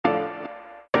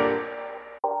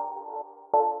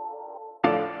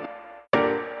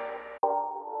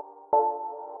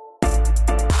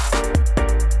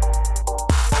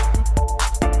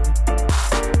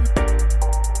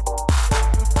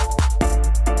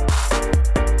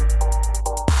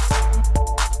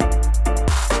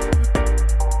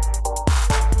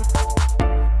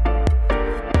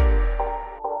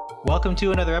welcome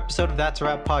to another episode of That's a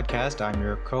Wrap podcast. I'm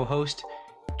your co-host,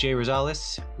 Jay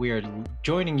Rosales. We are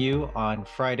joining you on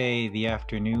Friday the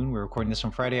afternoon. We're recording this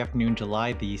on Friday afternoon,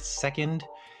 July the 2nd.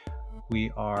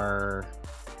 We are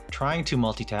trying to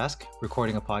multitask,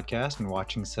 recording a podcast and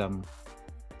watching some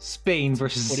Spain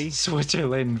versus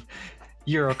Switzerland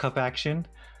Euro Cup action.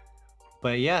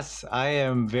 But yes, I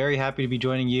am very happy to be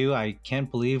joining you. I can't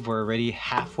believe we're already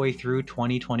halfway through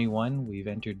 2021. We've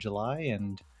entered July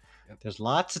and there's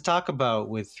lots to talk about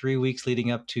with 3 weeks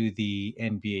leading up to the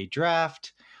NBA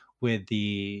draft, with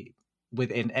an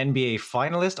NBA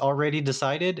finalist already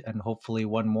decided and hopefully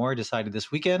one more decided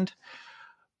this weekend.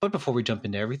 But before we jump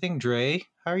into everything, Dre,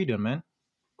 how are you doing, man?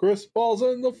 Chris Paul's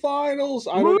in the finals.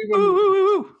 I don't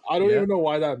even know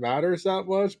why that matters that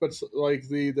much, but like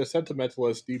the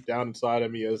sentimentalist deep down inside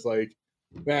of me is like,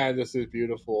 man, this is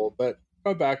beautiful. But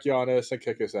come back, Giannis, and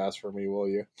kick his ass for me, will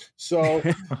you? So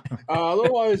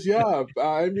otherwise,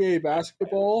 NBA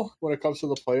basketball when it comes to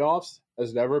the playoffs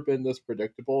has never been this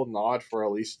predictable, not for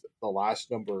at least the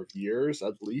last number of years,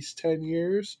 at least 10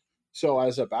 years. So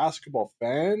as a basketball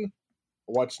fan,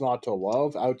 what's not to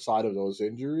love outside of those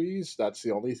injuries? That's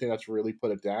the only thing that's really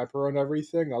put a damper on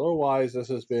everything. Otherwise, this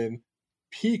has been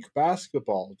peak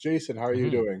basketball. Jason, how are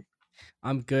you doing?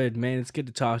 I'm good, man. It's good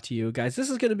to talk to you guys. This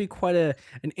is going to be quite an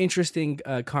interesting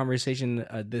conversation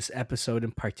this episode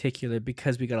in particular,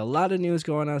 because we got a lot of news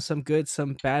going on, some good,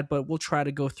 some bad, but we'll try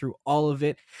to go through all of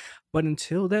it. But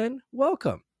until then,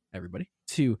 welcome everybody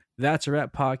to That's a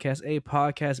Wrap podcast, a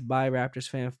podcast by Raptors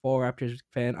fan for Raptors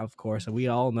fan, of course. And we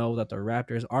all know that the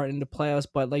Raptors aren't in the playoffs,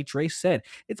 but like Dre said,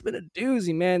 it's been a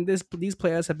doozy, man. These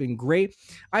playoffs have been great.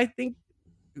 I think,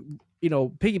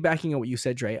 piggybacking on what you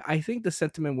said, Dre, I think the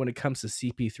sentiment when it comes to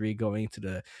CP3 going to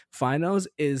the finals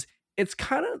is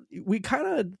we kind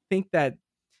of think that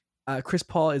Chris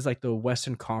Paul is like the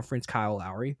Western Conference Kyle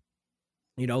Lowry,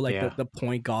 the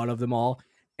point guard of them all.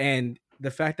 And the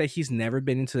fact that he's never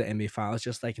been into the NBA Finals,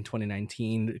 just like in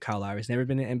 2019, Kyle Lowry's never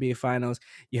been in NBA Finals.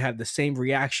 You have the same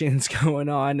reactions going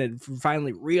on, and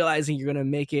finally realizing you're going to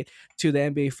make it to the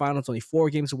NBA Finals, only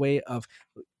 4 games away of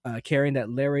carrying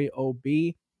that Larry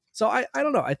OB. So I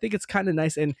don't know. I think it's kind of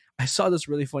nice. And I saw this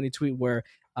really funny tweet where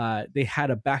they had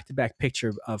a back-to-back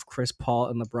picture of Chris Paul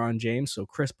and LeBron James. So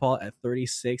Chris Paul at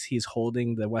 36, he's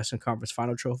holding the Western Conference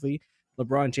Final trophy.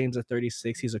 LeBron James at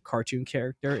 36, he's a cartoon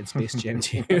character in Space Jam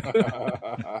 2.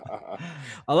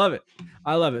 I love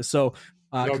it. So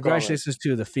congratulations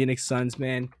to the Phoenix Suns,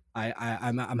 man.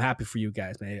 I'm happy for you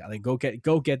guys, man. Like, go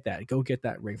get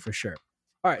that ring for sure.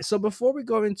 All right, so before we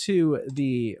go into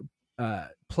the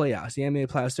playoffs, the NBA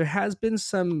playoffs, there has been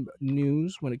some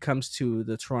news when it comes to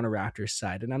the Toronto Raptors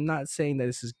side, and I'm not saying that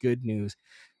this is good news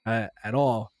at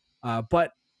all,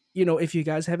 but if you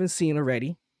guys haven't seen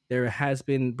already, there has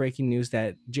been breaking news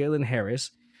that Jalen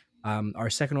Harris, our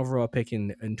second overall pick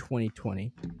in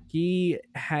 2020, the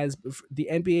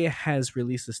NBA has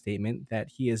released a statement that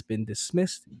he has been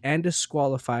dismissed and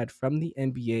disqualified from the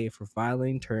NBA for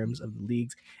violating terms of the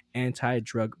league's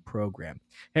anti-drug program.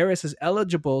 Harris is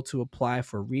eligible to apply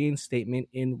for reinstatement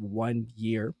in 1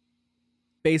 year.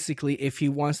 Basically, if he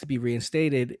wants to be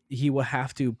reinstated, he will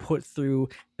have to put through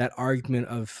that argument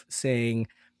of saying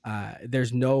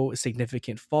there's no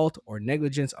significant fault or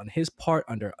negligence on his part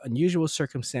under unusual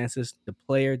circumstances. The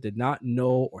player did not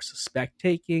know or suspect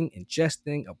taking,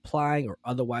 ingesting, applying, or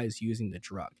otherwise using the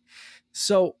drug.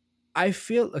 So I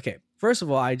feel, okay, first of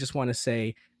all, I just want to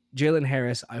say, Jalen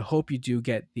Harris, I hope you do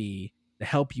get the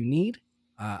help you need.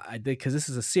 Because this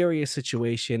is a serious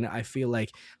situation. I feel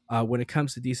like when it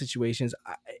comes to these situations,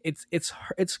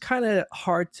 it's kind of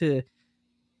hard to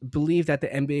believe that the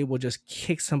NBA will just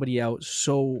kick somebody out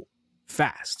so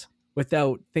fast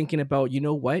without thinking about,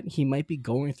 what, he might be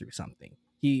going through something.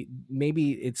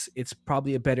 Maybe it's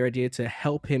probably a better idea to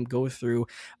help him go through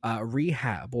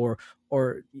rehab or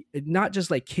not just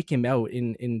like kick him out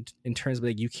in terms of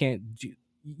like,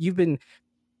 you've been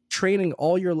training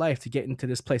all your life to get into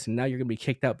this place, and now you're gonna be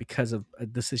kicked out because of a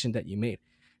decision that you made.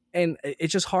 And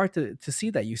it's just hard to see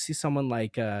that. You see someone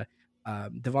like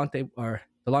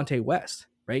Delonte West,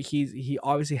 right? He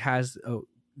obviously has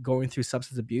going through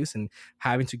substance abuse and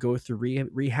having to go through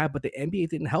rehab, but the NBA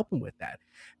didn't help him with that.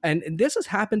 And this has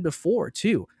happened before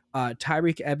too.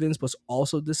 Tyreek Evans was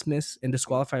also dismissed and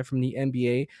disqualified from the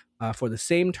NBA for the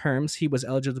same terms. He was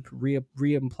eligible to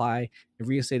reapply and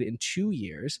reinstated in 2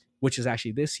 years, which is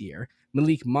actually this year.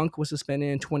 Malik Monk was suspended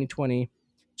in 2020.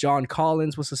 John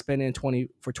Collins was suspended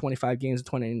for 25 games in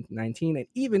 2019, and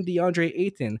even DeAndre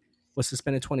Ayton was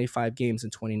suspended 25 games in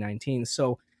 2019.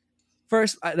 So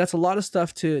first, that's a lot of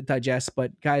stuff to digest.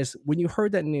 But guys, when you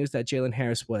heard that news that Jalen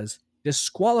Harris was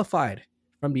disqualified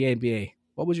from the NBA,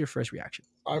 What was your first reaction?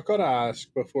 I've got to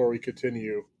ask before we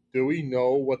continue. Do we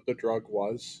know what the drug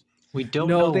was? We don't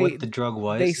No, know what the drug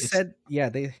was. They said, yeah,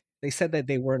 they said that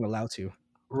they weren't allowed to.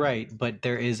 Right, but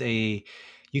there is you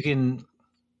can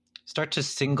start to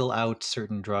single out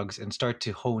certain drugs and start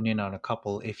to hone in on a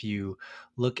couple if you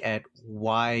look at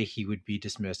why he would be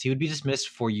dismissed. He would be dismissed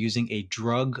for using a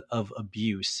drug of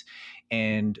abuse.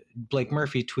 And Blake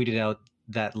Murphy tweeted out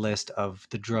that list of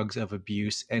the drugs of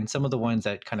abuse. And some of the ones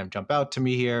that kind of jump out to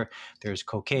me here, there's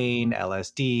cocaine,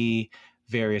 LSD,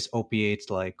 various opiates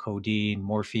like codeine,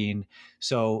 morphine.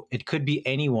 So it could be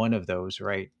any one of those,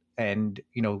 right? And,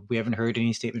 we haven't heard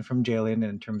any statement from Jalen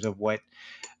in terms of what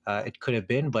it could have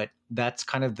been, but that's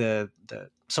kind of the.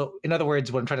 So, in other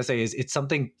words, what I'm trying to say is it's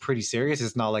something pretty serious.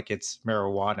 It's not like it's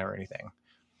marijuana or anything.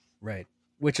 Right.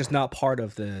 Which is not part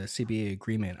of the CBA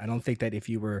agreement. I don't think that if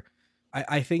you were,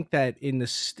 I think that in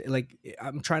the,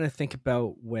 I'm trying to think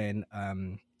about when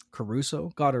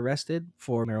Caruso got arrested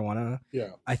for marijuana. Yeah.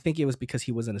 I think it was because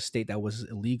he was in a state that was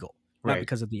illegal, not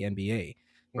because of the NBA.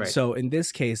 Right. So in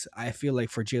this case, I feel like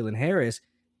for Jalen Harris,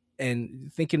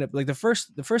 and thinking of like the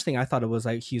first thing I thought it was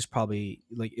like he's probably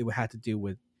like it had to do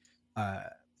with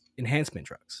enhancement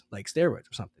drugs like steroids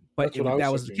or something. But if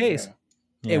that was the case,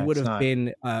 it would have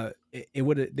been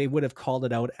they would have called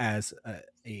it out as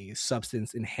a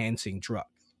substance enhancing drug,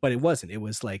 but it wasn't. It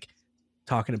was like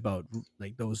talking about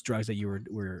like those drugs that you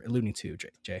were alluding to,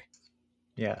 Jay.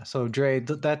 Yeah. So Dre,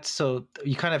 that's so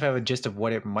you kind of have a gist of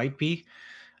what it might be.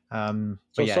 So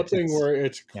something where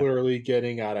it's clearly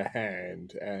getting out of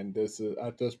hand, and this is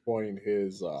at this point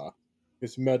his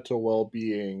mental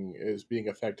well-being is being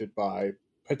affected by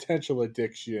potential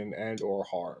addiction and or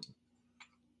harm.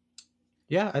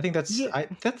 Yeah, I think I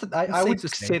would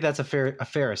say that's a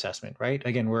fair assessment, right?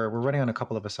 Again, we're running on a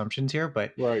couple of assumptions here,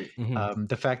 but right.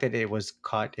 The fact that it was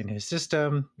caught in his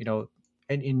system,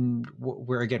 and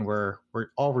we're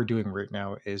all we're doing right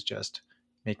now is just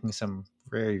making some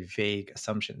very vague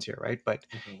assumptions here, right? But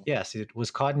yes, it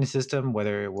was caught in the system,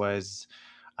 whether it was,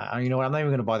 I'm not even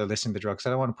going to bother listing the drugs.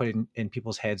 I don't want to put it in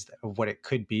people's heads of what it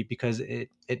could be, because it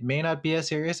may not be as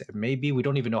serious. It may be, we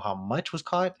don't even know how much was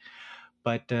caught.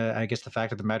 But I guess the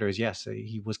fact of the matter is, yes,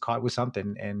 he was caught with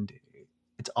something, and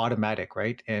it's automatic,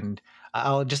 right? And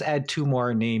I'll just add two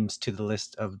more names to the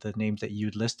list of the names that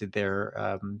you'd listed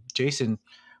there, Jason.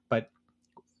 But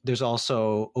there's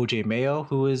also OJ Mayo,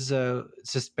 who is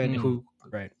suspended, who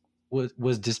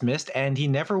was dismissed, and he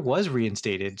never was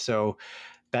reinstated. So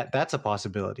that's a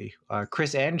possibility.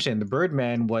 Chris Anderson, the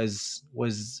Birdman, was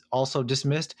also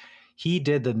dismissed. He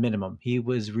did the minimum. He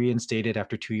was reinstated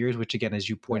after 2 years, which again, as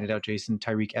you pointed out, Jason,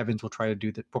 Tyreek Evans will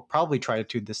probably try to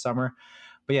do this summer.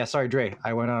 But yeah, sorry, Dre,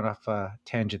 I went on off a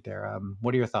tangent there.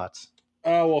 What are your thoughts?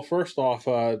 Well, first off,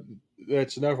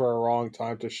 it's never a wrong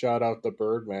time to shout out the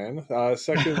Birdman.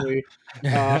 Secondly,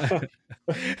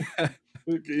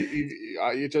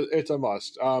 it's a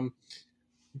must.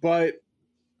 But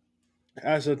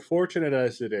as unfortunate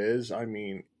as it is, I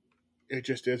mean, it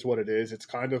just is what it is. It's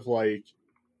kind of like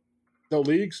the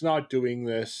league's not doing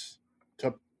this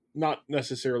to not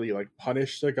necessarily like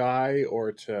punish the guy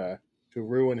or to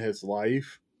ruin his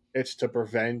life. It's to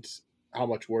prevent how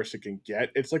much worse it can get.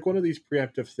 It's like one of these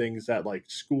preemptive things that like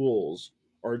schools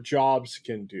or jobs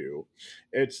can do.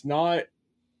 It's not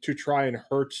to try and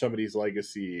hurt somebody's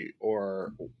legacy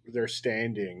or their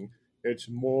standing. It's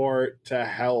more to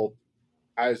help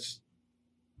as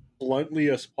bluntly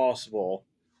as possible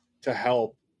to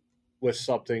help with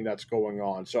something that's going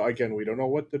on. So again, we don't know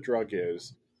what the drug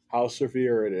is, how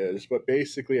severe it is, but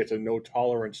basically it's a no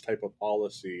tolerance type of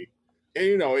policy.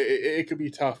 And, it could be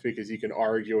tough because you can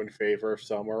argue in favor of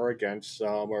some or against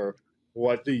some or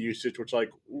what the usage, which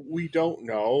like we don't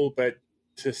know, but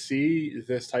to see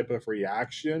this type of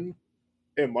reaction,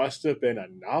 it must have been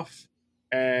enough.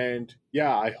 And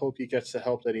yeah, I hope he gets the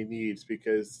help that he needs,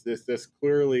 because this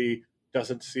clearly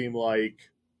doesn't seem like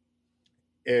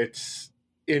it's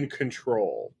in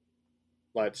control.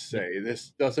 Let's say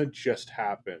this doesn't just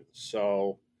happen.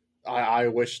 So I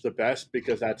wish the best,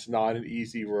 because that's not an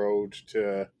easy road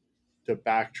to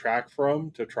backtrack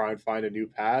from, to try and find a new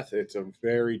path. It's a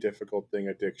very difficult thing,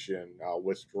 addiction,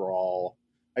 withdrawal.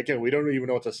 Again, we don't even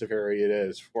know what the severity it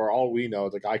is. For all we know,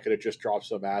 the guy could have just dropped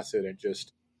some acid and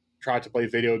just tried to play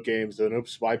video games, and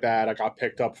oops, my bad, I got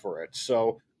picked up for it.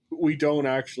 So we don't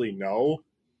actually know,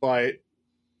 but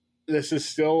this is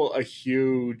still a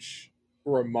huge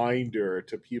reminder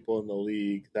to people in the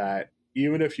league that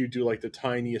even if you do like the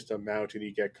tiniest amount and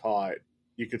you get caught,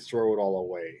 you could throw it all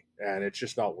away, and it's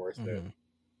just not worth it.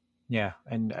 Yeah,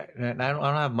 and I don't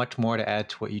have much more to add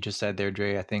to what you just said there,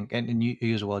 Dre. I think, and you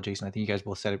as well, Jason. I think you guys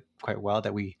both said it quite well,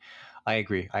 that we I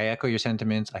agree. I echo your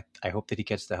sentiments. I hope that he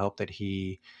gets the help that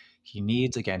he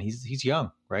needs. Again, he's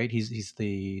young, right? He's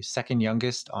the second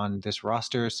youngest on this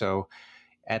roster, so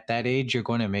at that age you're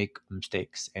going to make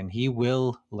mistakes, and he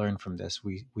will learn from this.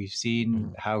 We've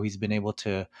seen how he's been able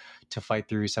to fight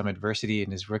through some adversity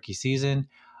in his rookie season.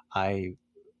 I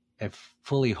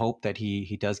fully hope that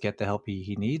he does get the help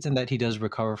he needs, and that he does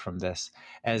recover from this.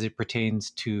 As it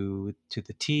pertains to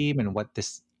the team and what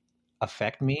this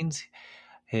effect means,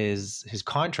 his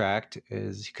contract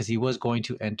is, because he was going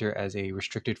to enter as a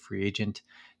restricted free agent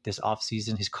this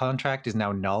offseason, his contract is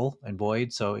now null and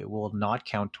void, so it will not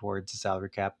count towards the salary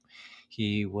cap.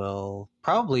 He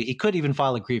could even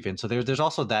file a grievance. So there's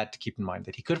also that to keep in mind,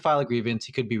 that he could file a grievance,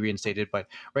 he could be reinstated, but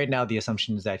right now the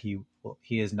assumption is that he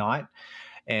is not,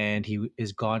 and he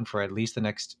is gone for at least the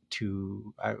next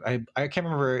two. I can't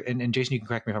remember, and Jason, you can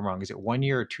correct me if I'm wrong. Is it 1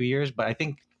 year or 2 years? But I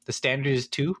think the standard is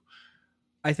 2.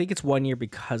 I think it's 1 year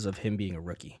because of him being a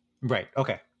rookie. Right.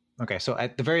 Okay. So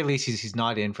at the very least, he's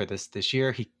not in for this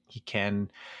year. He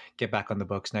can get back on the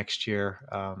books next year.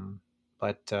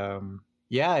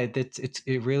 Yeah, it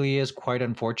really is quite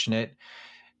unfortunate.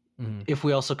 If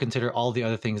we also consider all the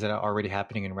other things that are already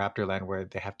happening in Raptorland, where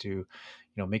they have to,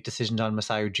 make decisions on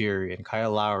Masai Ujiri and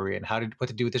Kyle Lowry and what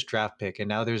to do with this draft pick, and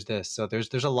now there's this. So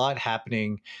there's a lot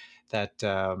happening that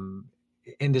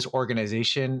in this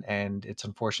organization, and it's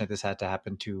unfortunate this had to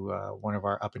happen to one of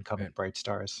our up and coming bright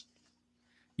stars.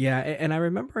 Yeah, and I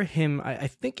remember him. I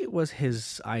think it was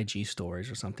his IG stories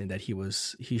or something that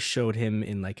he showed him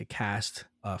in like a cast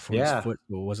for his foot.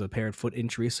 It was a apparent foot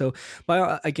injury. So,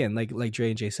 but again, like Dre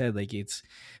and Jay said, like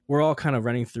we're all kind of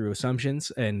running through assumptions,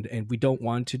 and we don't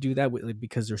want to do that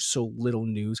because there's so little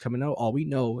news coming out. All we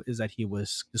know is that he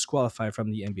was disqualified from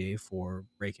the NBA for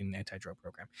breaking an anti-drug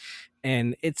program,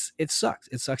 and it sucks.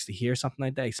 It sucks to hear something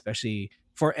like that, especially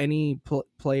for any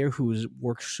player who's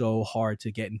worked so hard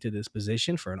to get into this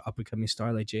position, for an up-and-coming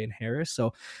star like Jaden Harris.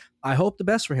 So I hope the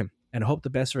best for him, and I hope the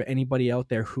best for anybody out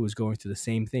there who's going through the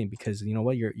same thing, because you know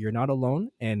what, you're not alone,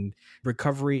 and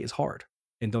recovery is hard,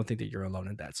 and don't think that you're alone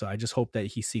in that. So I just hope that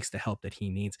he seeks the help that he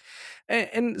needs.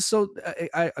 And so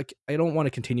I don't want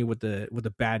to continue with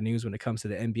the bad news when it comes to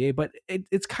the NBA, but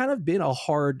it's kind of been a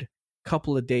hard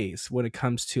couple of days when it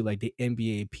comes to like the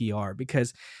NBA PR,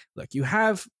 because look, you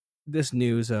have this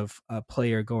news of a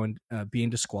player being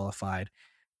disqualified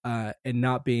and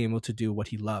not being able to do what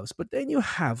he loves, but then you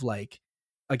have, like,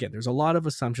 again, there's a lot of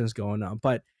assumptions going on,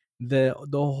 but the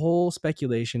whole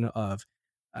speculation of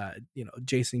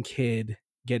Jason Kidd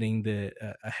getting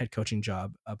a head coaching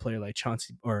job, a player like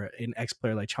Chauncey, or an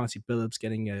ex-player like Chauncey Billups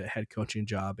getting a head coaching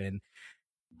job, and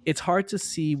it's hard to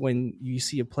see when you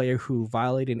see a player who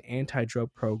violated an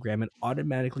anti-drug program and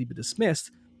automatically be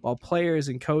dismissed, while players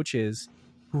and coaches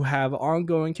who have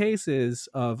ongoing cases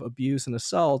of abuse and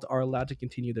assault are allowed to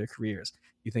continue their careers.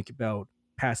 You think about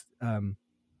past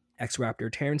ex-Raptor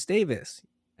Terrence Davis,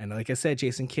 and like I said,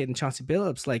 Jason Kidd and Chauncey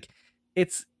Billups. Like,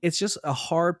 it's just a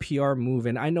hard PR move,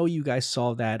 and I know you guys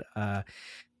saw that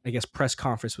I guess press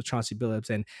conference with Chauncey Billups,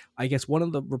 and I guess one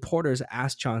of the reporters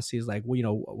asked Chauncey, is like,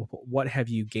 well, what have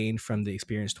you gained from the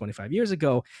experience 25 years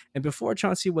ago? And before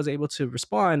Chauncey was able to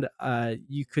respond,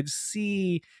 you could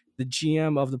see the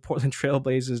GM of the Portland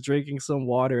Trailblazers drinking some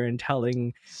water and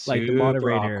telling like the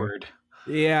moderator, awkward.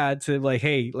 Yeah, to like,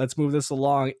 hey, let's move this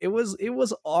along. It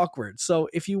was awkward. So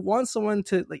if you want someone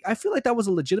to, like, I feel like that was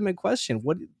a legitimate question.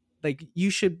 What, like,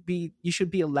 you should be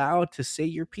allowed to say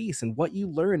your piece and what you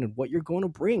learn and what you're going to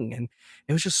bring. And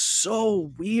it was just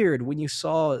so weird when you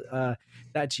saw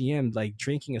that GM like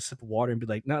drinking a sip of water and be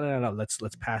like, no, let's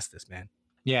pass this, man.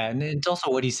 Yeah, and it's also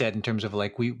what he said in terms of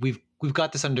like, we've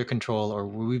got this under control, or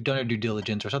we've done our due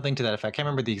diligence, or something to that effect. I can't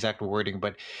remember the exact wording,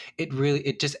 but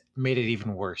it just made it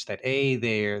even worse. That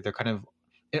they're kind of,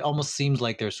 it almost seems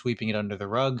like they're sweeping it under the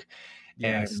rug,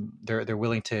 yes, and they're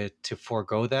willing to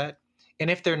forego that. And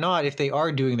if they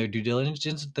are doing their due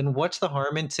diligence, then what's the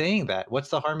harm in saying that? What's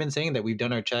the harm in saying that we've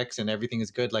done our checks and everything is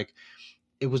good? Like,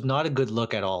 it was not a good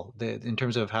look at all. In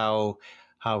terms of how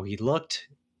he looked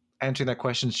answering that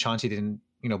question, Chauncey didn't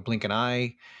blink an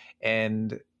eye,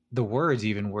 and the words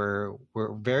even were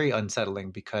very unsettling,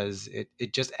 because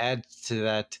it just adds to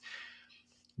that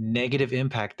negative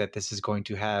impact that this is going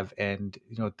to have. And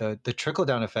the trickle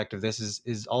down effect of this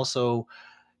is also,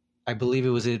 I believe it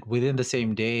was within the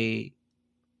same day,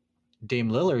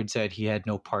 Dame Lillard said he had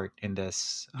no part in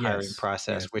this hiring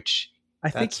process, which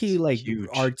I think he huge.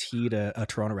 RT'd a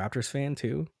Toronto Raptors fan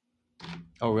too.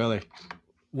 Oh, really?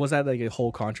 Was that like a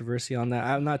whole controversy on that?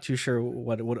 I'm not too sure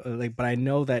what like, but I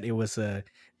know that it was a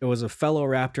fellow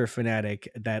Raptor fanatic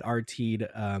that RT'd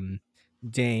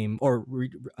Dame or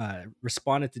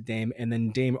responded to Dame, and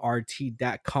then Dame RT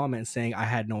that comment saying I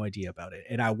had no idea about it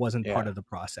and I wasn't part of the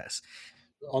process.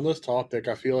 On this topic,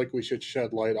 I feel like we should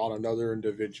shed light on another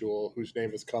individual whose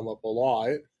name has come up a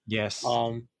lot. Yes.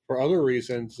 For other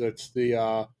reasons, it's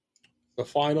the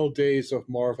final days of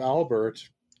Marv Albert,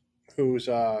 who's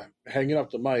hanging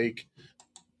up the mic,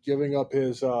 giving up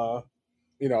his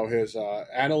his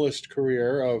analyst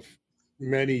career of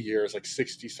many years, like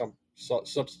 60 some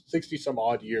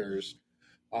odd years,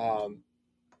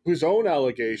 whose own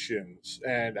allegations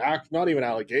and not even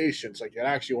allegations, like it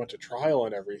actually went to trial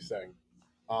and everything.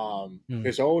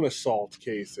 His own assault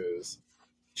cases,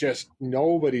 just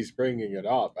nobody's bringing it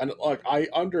up. And like, I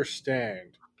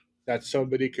understand that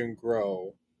somebody can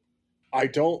grow. I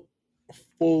don't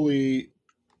fully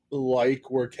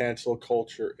like where cancel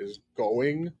culture is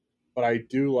going, but I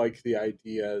do like the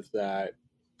idea that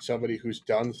somebody who's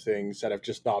done things that have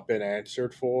just not been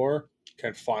answered for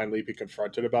can finally be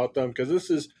confronted about them, because this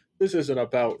isn't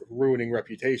about ruining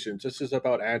reputations. This is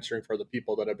about answering for the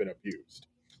people that have been abused.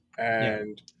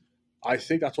 And I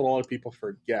think that's what a lot of people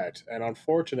forget. And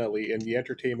unfortunately, in the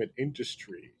entertainment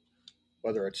industry,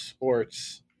 whether it's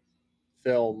sports,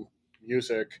 film,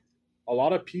 music, a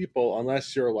lot of people,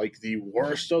 unless you're like the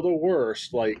worst of the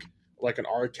worst, like an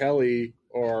R. Kelly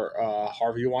or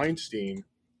Harvey Weinstein,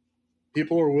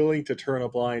 people are willing to turn a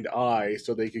blind eye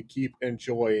so they can keep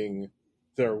enjoying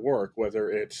their work,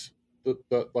 whether it's the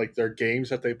like their games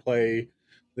that they play,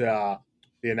 the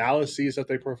analyses that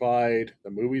they provide,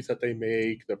 the movies that they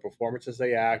make, the performances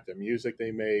they act, the music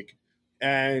they make.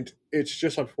 And it's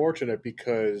just unfortunate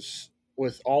because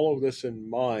with all of this in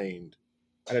mind,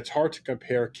 and it's hard to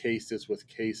compare cases with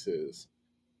cases.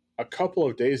 A couple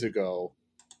of days ago,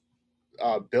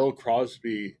 Bill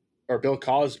Cosby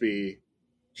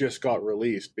just got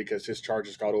released because his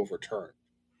charges got overturned.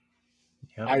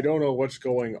 Yep. I don't know what's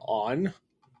going on,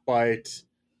 but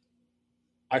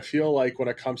I feel like when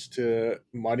it comes to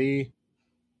money,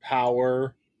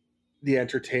 power, the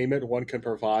entertainment one can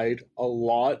provide, a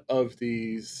lot of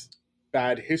these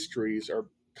bad histories are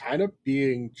kind of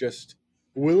being just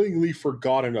willingly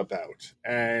forgotten about.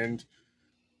 And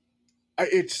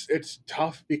it's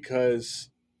tough because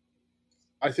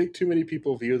I think too many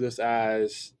people view this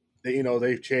as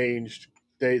they've changed,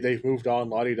 they've moved on,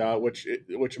 la-di-da, which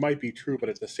might be true, but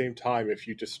at the same time, if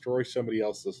you destroy somebody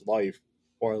else's life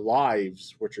or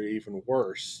lives, which are even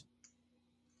worse,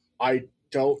 I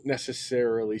don't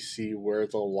necessarily see where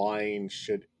the line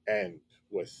should end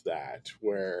with that.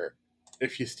 Where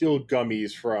if you steal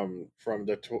gummies from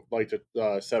the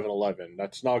 7-Eleven,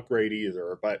 that's not great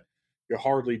either, but you're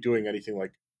hardly doing anything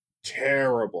like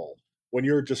terrible. When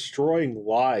you're destroying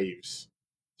lives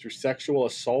through sexual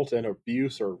assault and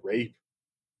abuse or rape,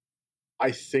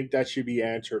 I think that should be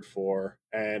answered for,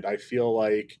 and I feel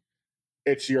like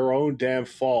it's your own damn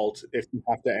fault if you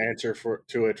have to answer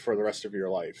to it for the rest of your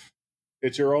life.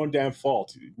 It's your own damn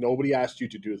fault. Nobody asked you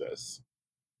to do this.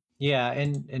 Yeah,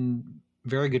 and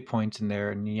very good points in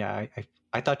there. And yeah,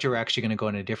 I thought you were actually going to go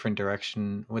in a different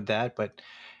direction with that,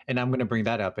 and I'm going to bring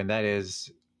that up, and that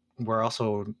is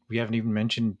we haven't even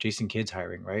mentioned Jason Kidd's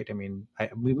hiring, right? I mean,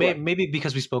 maybe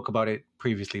because we spoke about it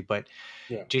previously, but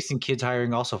Jason Kidd's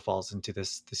hiring also falls into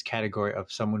this category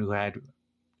of someone who had,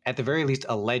 at the very least,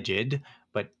 alleged,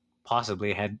 but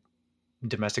possibly had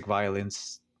domestic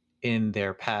violence in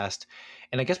their past.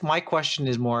 And I guess my question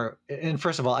is more, and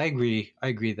first of all, I agree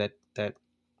that the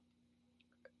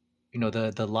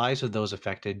lives of those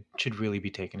affected should really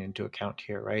be taken into account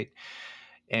here, right?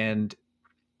 And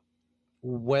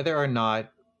whether or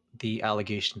not the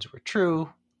allegations were true,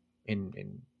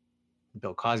 in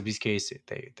Bill Cosby's case,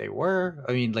 they were.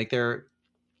 I mean, like,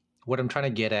 what I'm trying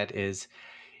to get at is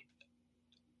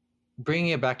bringing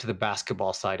it back to the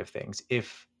basketball side of things.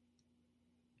 If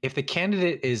the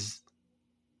candidate is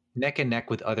neck and neck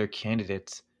with other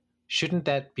candidates, shouldn't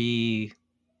that be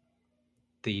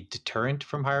the deterrent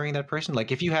from hiring that person?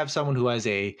 Like, if you have someone who has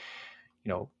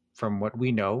from what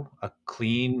we know, a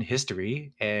clean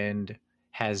history and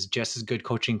has just as good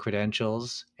coaching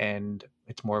credentials, and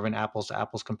it's more of an apples to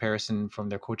apples comparison from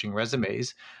their coaching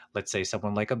resumes, let's say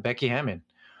someone like a Becky Hammon,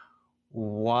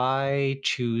 why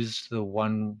choose the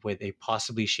one with a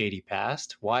possibly shady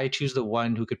past? Why choose the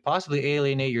one who could possibly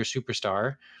alienate your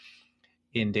superstar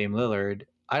in Dame Lillard?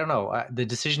 I don't know. The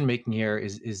decision making here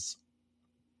is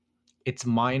it's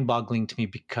mind-boggling to me,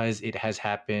 because it has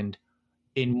happened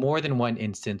in more than one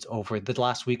instance over the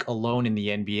last week alone in the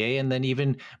NBA, and then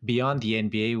even beyond the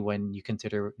NBA when you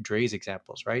consider Dre's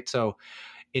examples, right? So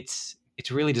it's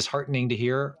really disheartening to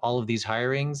hear all of these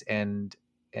hirings and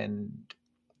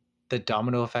the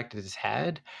domino effect it has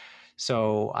had.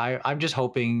 So I'm just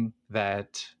hoping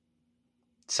that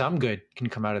some good can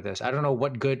come out of this. I don't know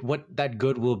what that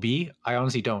good will be. I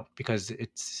honestly don't, because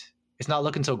it's not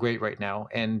looking so great right now.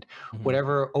 And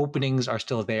whatever openings are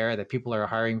still there that people are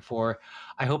hiring for,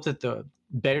 I hope that the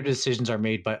better decisions are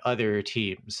made by other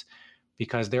teams,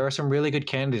 because there are some really good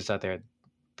candidates out there,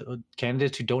 the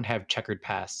candidates who don't have checkered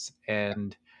pasts.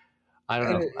 And I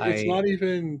don't know. It's not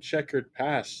even checkered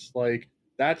past. Like,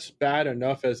 that's bad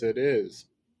enough as it is.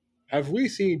 Have we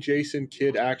seen Jason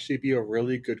Kidd actually be a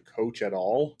really good coach at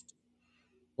all?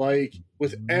 Like,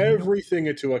 with everything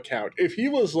into account, if he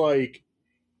was like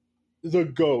the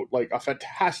GOAT, like a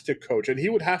fantastic coach, and he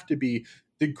would have to be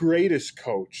the greatest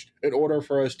coach in order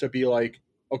for us to be like,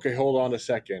 okay, hold on a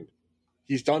second.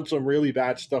 He's done some really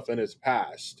bad stuff in his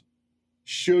past.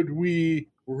 Should we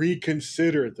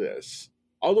reconsider this?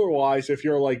 Otherwise, if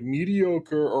you're like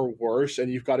mediocre or worse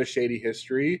and you've got a shady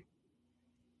history,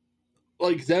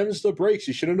 like, them's the breaks.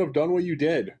 You shouldn't have done what you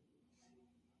did.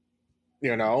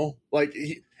 You know? Like,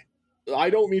 I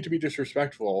don't mean to be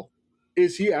disrespectful.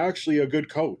 Is he actually a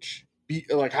good coach?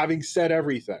 Like, having said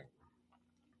everything.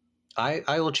 I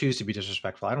will choose to be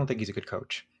disrespectful. I don't think he's a good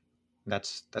coach.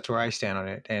 That's where I stand on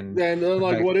it. And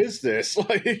like, what is this?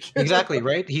 Like, exactly,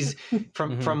 right? He's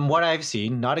from what I've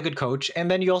seen, not a good coach. And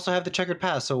then you also have the checkered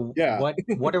past. So yeah.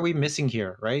 what are we missing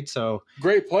here, right? So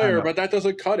great player, but that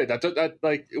doesn't cut it. That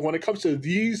like, when it comes to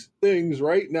these things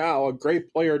right now, a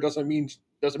great player doesn't mean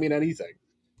anything.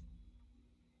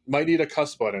 Might need a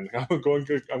cuss button. I'm going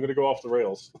to go off the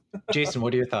rails. Jason,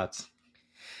 what are your thoughts?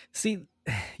 See,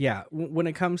 yeah, when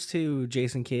it comes to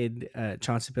Jason Kidd,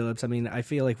 Chauncey Billups, I mean, I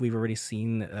feel like we've already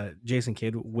seen Jason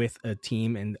Kidd with a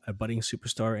team and a budding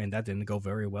superstar, and that didn't go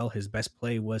very well. His best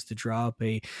play was to drop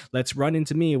a "let's run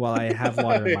into me while I have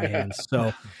water in my hands."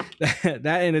 So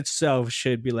that in itself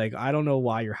should be like, I don't know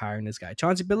why you're hiring this guy.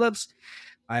 Chauncey Billups,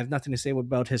 I have nothing to say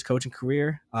about his coaching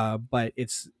career, but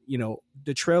it's, you know,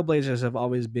 the Trailblazers have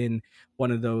always been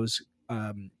one of those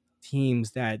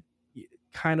teams that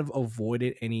kind of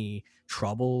avoided any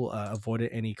trouble, avoided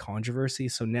any controversy.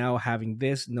 So now having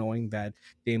this, knowing that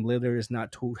Dame Lillard is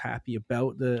not too happy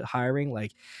about the hiring,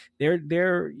 like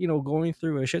they're you know, going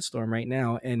through a shitstorm right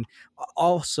now. And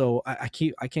also, I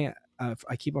keep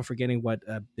on forgetting what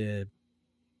the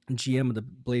GM of the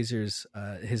Blazers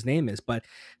his name is, but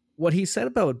what he said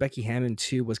about Becky Hammon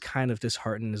too was kind of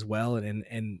disheartening as well,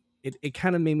 and it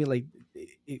kind of made me like,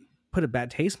 it put a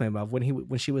bad taste in my mouth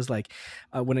when she was like,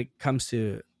 when it comes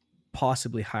to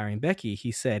possibly hiring Becky,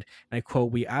 he said, and I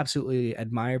quote, "We absolutely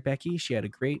admire Becky. She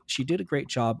did a great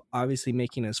job. Obviously,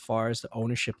 making as far as the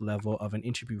ownership level of an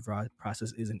interview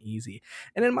process isn't easy."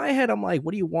 And in my head, I'm like,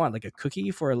 what do you want? Like a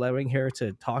cookie for allowing her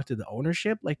to talk to the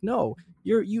ownership? Like, no,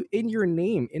 you in your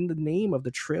name, in the name of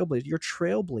the Trailblazer, you're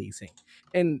trailblazing.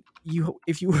 And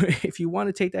if you want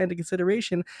to take that into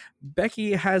consideration,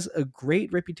 Becky has a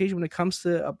great reputation when it comes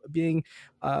to being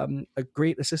a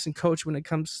great assistant coach when it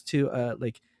comes to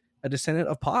like a descendant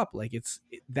of Pop. Like it's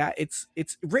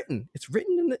written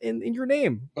in your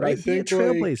name, but right? Be a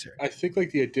trailblazer. I think like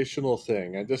the additional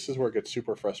thing, and this is where it gets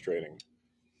super frustrating,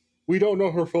 we don't know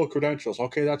her full credentials.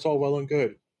 Okay, that's all well and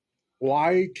good.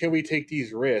 Why can we take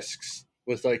these risks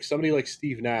with like somebody like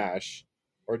Steve Nash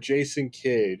or Jason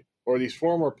Kidd or these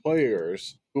former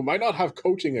players who might not have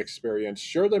coaching experience?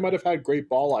 Sure, they might have had great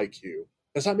ball IQ.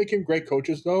 Does that make them great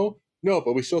coaches though? No,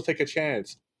 but we still take a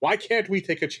chance. Why can't we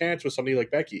take a chance with somebody like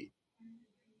Becky?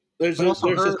 Her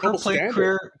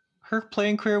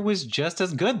playing career was just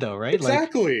as good, though, right?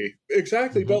 Exactly.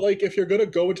 Mm-hmm. But like, if you're gonna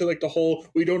go into like the whole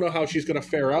 "we don't know how she's gonna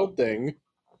fare out" thing,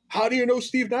 how do you know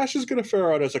Steve Nash is gonna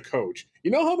fare out as a coach? You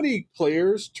know how many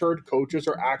players turned coaches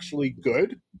are actually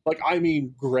good? Like, I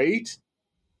mean, great.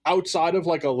 Outside of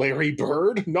like a Larry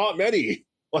Bird, not many.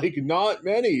 Like, not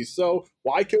many. So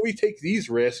why can we take these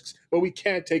risks, but we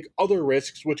can't take other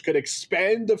risks which could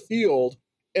expand the field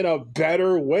in a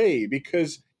better way?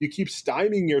 Because you keep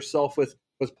stymieing yourself with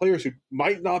players who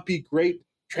might not be great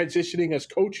transitioning as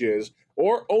coaches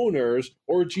or owners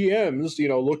or GMs, you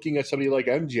know, looking at somebody like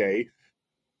MJ,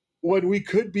 when we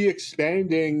could be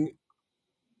expanding,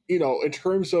 you know, in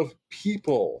terms of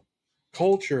people,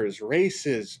 cultures,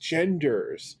 races,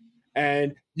 genders,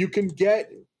 and you can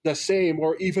get the same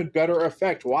or even better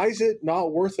effect. Why is it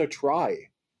not worth a try?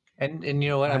 And you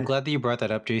know what? I'm glad that you brought that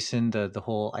up, Jason. The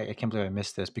whole I can't believe I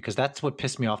missed this, because that's what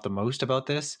pissed me off the most about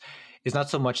this. Is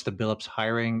not so much the Billups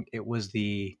hiring; it was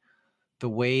the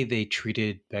way they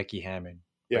treated Becky Hammon,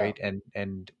 right?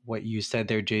 And what you said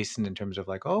there, Jason, in terms of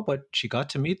like, oh, but she got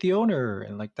to meet the owner,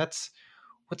 and like that's.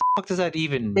 What the fuck does that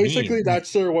even Basically, mean?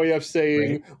 that's their way of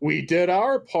saying, right? We did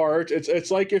our part.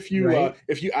 It's like if you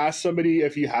if you ask somebody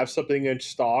if you have something in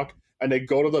stock and they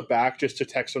go to the back just to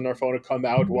text on their phone and come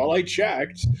out, well, I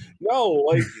checked.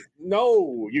 No,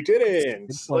 you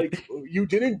didn't. Like, you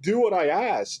didn't do what I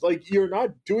asked. Like, you're not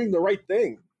doing the right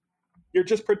thing. You're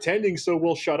just pretending so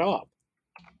we'll shut up.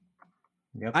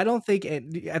 Yep. I don't think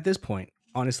at this point,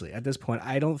 honestly,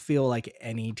 I don't feel like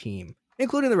any team,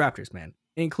 including the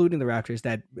Raptors,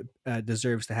 that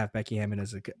deserves to have Becky Hammon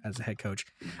as a head coach.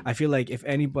 I feel like if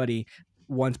anybody,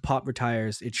 once Pop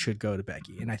retires, it should go to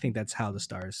Becky, and I think that's how the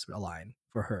stars align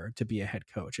for her to be a head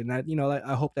coach. And that,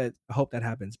 I hope that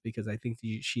happens, because I think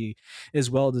she is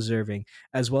well deserving,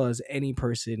 as well as any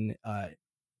person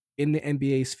in the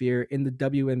NBA sphere, in the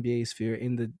WNBA sphere,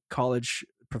 in the college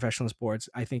professional sports.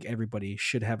 I think everybody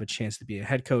should have a chance to be a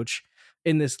head coach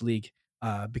in this league,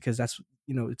 because that's,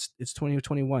 it's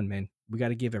 2021, man. We got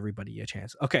to give everybody a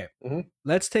chance. Okay,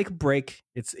 Let's take a break.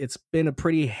 It's been a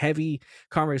pretty heavy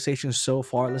conversation so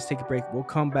far. Let's take a break. We'll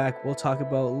come back. We'll talk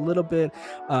about a little bit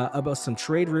about some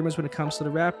trade rumors when it comes to the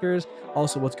Raptors,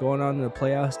 also what's going on in the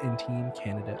playoffs and Team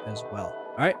Canada as well.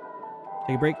 All right,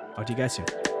 take a break. Talk to you guys soon.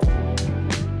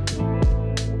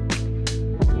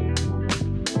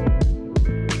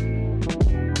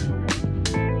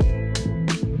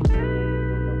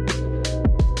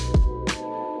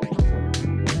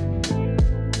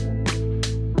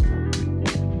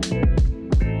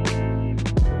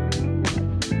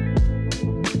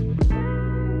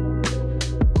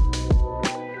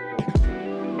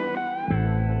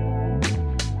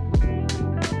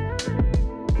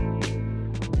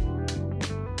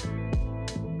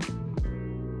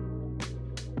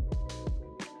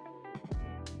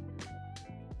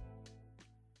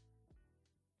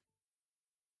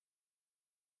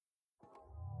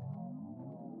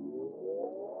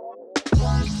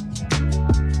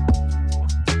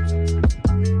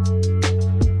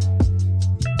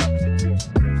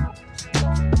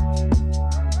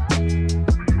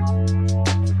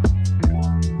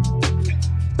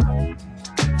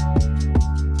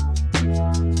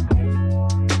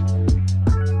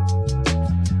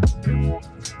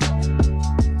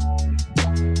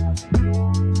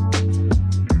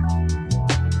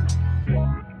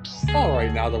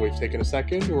 Taking a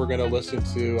second, we're going to listen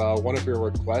to one of your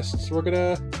requests. We're going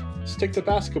to stick to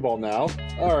basketball now.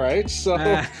 All right, so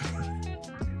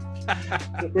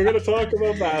we're going to talk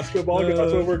about basketball because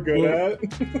that's what we're good at.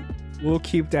 We'll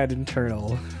keep that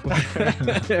internal.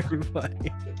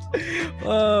 Everybody.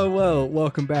 Oh, well,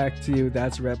 welcome back to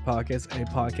That's a Rep Podcast, a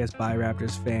podcast by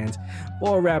Raptors fans,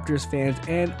 for Raptors fans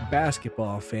and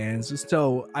basketball fans.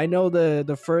 So I know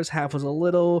the first half was a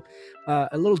little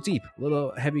deep, a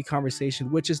little heavy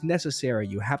conversation, which is necessary.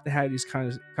 You have to have these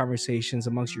kind of conversations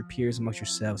amongst your peers, amongst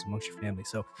yourselves, amongst your family.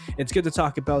 So it's good to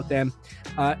talk about them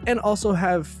and also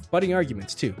have budding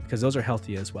arguments too, because those are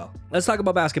healthy as well. Let's talk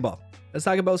about basketball. Let's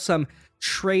talk about some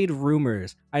trade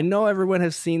rumors. I know everyone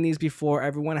has seen these before.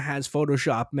 Everyone has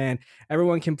Photoshop, man.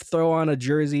 Everyone can throw on a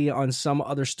jersey on some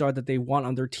other star that they want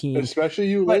on their team. Especially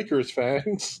you Lakers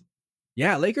fans.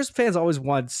 Yeah, Lakers fans always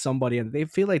want somebody, and they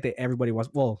feel like everybody wants.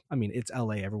 Well, I mean, it's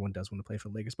LA. Everyone does want to play for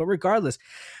the Lakers. But regardless,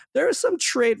 there are some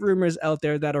trade rumors out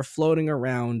there that are floating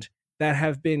around that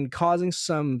have been causing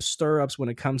some stir-ups when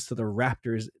it comes to the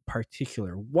Raptors in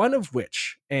particular. One of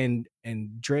which, and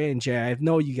Dre and Jay, I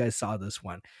know you guys saw this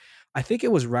one. I think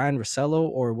it was Ryan Russillo,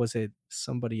 or was it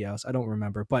somebody else? I don't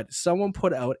remember. But someone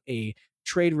put out a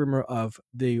trade rumor of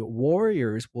the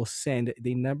Warriors will send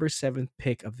the number 7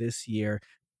 pick of this year,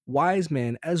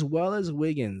 Wiseman, as well as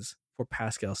Wiggins, for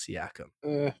Pascal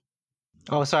Siakam.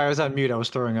 Oh, sorry, I was on mute. I was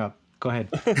throwing up. Go ahead.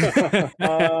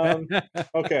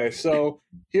 Okay, so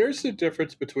here's the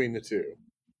difference between the two.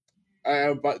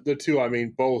 But the two, I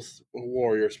mean, both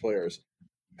Warriors players.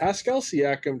 Pascal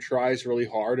Siakam tries really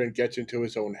hard and gets into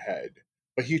his own head.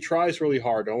 But he tries really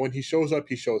hard, and when he shows up,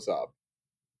 he shows up.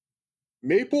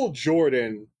 Maple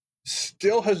Jordan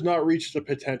still has not reached the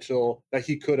potential that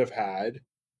he could have had.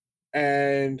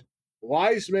 And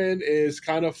Wiseman is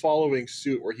kind of following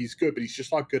suit where he's good, but he's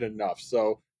just not good enough.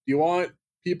 So do you want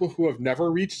people who have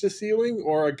never reached the ceiling,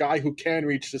 or a guy who can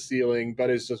reach the ceiling but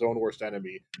is his own worst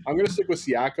enemy? I'm going to stick with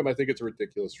Siakam. I think it's a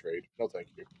ridiculous trade. No, thank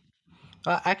you.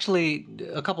 Actually,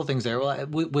 a couple things there. Well,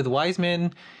 with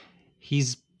Wiseman,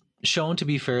 he's shown to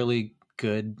be fairly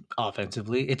good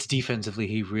offensively. It's defensively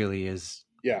he really is.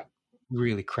 Yeah.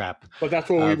 Really crap. But that's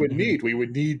what we would need. We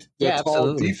would need the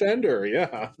tall defender.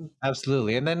 Yeah.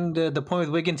 Absolutely. And then the point with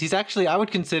Wiggins, he's actually, I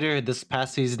would consider this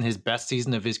past season his best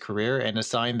season of his career, and a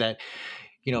sign that,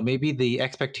 you know, maybe the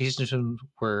expectations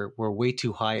were way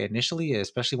too high initially,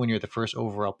 especially when you're the first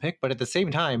overall pick. But at the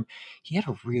same time, he had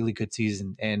a really good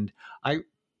season. And I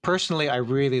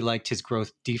really liked his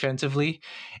growth defensively,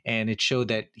 and it showed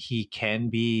that he can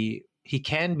be he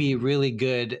can be really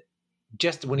good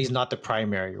just when he's not the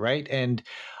primary, right? And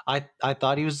I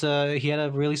thought he had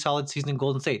a really solid season in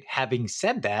Golden State. Having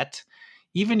said that,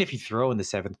 even if you throw in the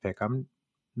 7th pick,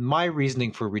 my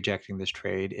reasoning for rejecting this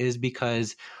trade is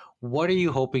because what are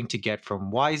you hoping to get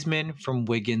from Wiseman, from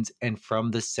Wiggins, and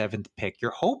from the 7th pick?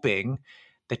 You're hoping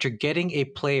that you're getting a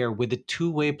player with a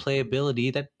two-way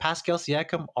playability that Pascal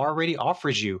Siakam already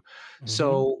offers you.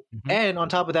 So, and on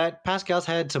top of that, Pascal's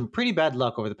had some pretty bad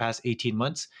luck over the past 18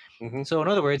 months. So in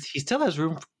other words, he still has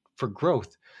room for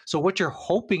growth. So what you're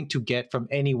hoping to get from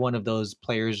any one of those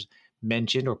players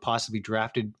mentioned or possibly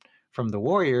drafted from the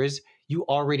Warriors, you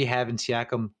already have in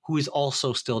Siakam, who is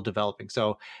also still developing.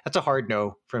 So that's a hard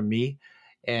no from me.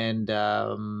 And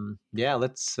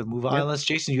let's move on. Unless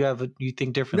Jason, you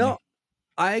think differently. No,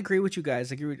 I agree with you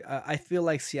guys. I feel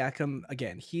like Siakam,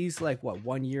 again, he's like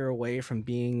 1 year away from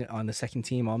being on the second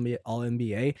team All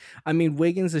NBA. I mean,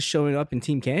 Wiggins is showing up in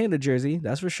Team Canada jersey,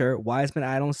 that's for sure. Wiseman,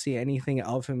 I don't see anything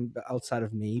of him outside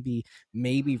of maybe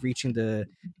reaching the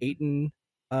DeAndre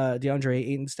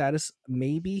Ayton status,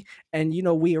 maybe. And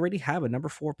we already have a number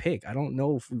 4 pick. I don't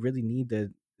know if we really need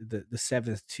the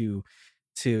 7th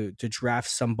to draft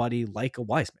somebody like a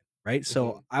Wiseman. Right.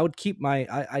 So I would keep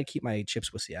I keep my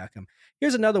chips with Siakam.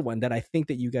 Here's another one that I think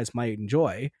that you guys might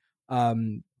enjoy.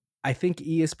 I think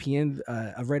ESPN,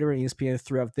 a writer on ESPN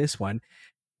threw out this one.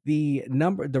 The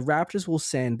Raptors will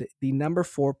send the number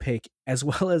 4 pick as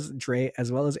well as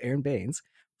Aaron Baines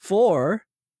for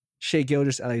Shai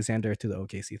Gilgeous-Alexander to the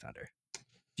OKC Thunder.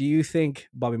 Do you think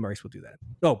Bobby Marks will do that?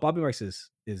 No, Bobby Marks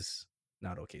is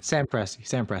not OKC. Sam Presti.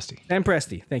 Sam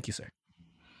Presti. Thank you, sir.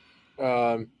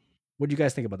 What do you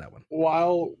guys think about that one?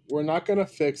 While we're not going to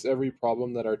fix every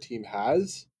problem that our team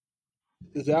has,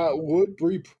 that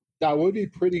would be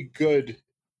pretty good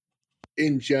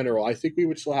in general. I think we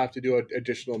would still have to do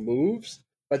additional moves,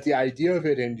 but the idea of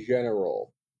it in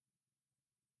general,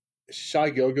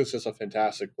 Shai Gilgeous is a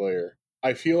fantastic player.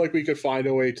 I feel like we could find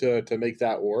a way to make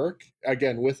that work,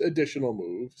 again, with additional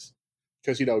moves,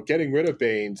 because, getting rid of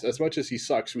Baines, as much as he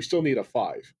sucks, we still need a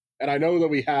 5. And I know that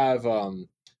we have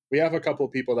a couple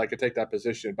of people that could take that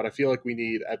position, but I feel like we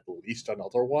need at least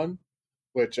another one,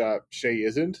 which Shai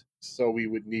isn't. So we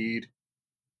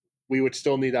would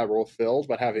still need that role filled.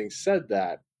 But having said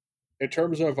that, in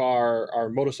terms of our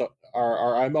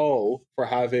MO for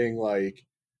having like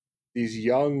these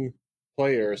young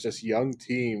players, this young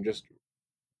team, just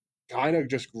kind of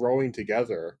just growing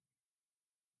together,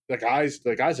 the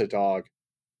guy's a dog,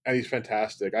 and he's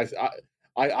fantastic.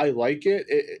 I like it.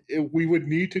 We would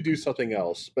need to do something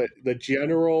else, but the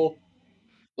general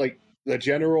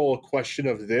question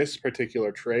of this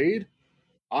particular trade,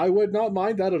 I would not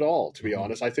mind that at all, to be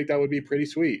honest. I think that would be pretty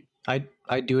sweet. I'd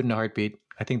do it in a heartbeat.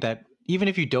 I think that even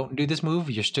if you don't do this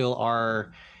move, you still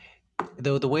are,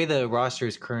 though the way the roster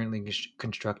is currently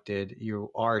constructed, you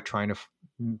are trying to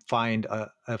find a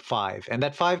 5, and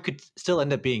that 5 could still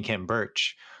end up being Khem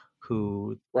Birch,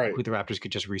 who the Raptors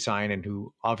could just re-sign and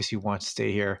who obviously wants to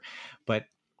stay here. But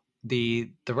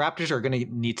the Raptors are going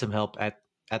to need some help at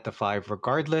the 5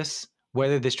 regardless,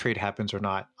 whether this trade happens or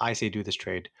not. I say do this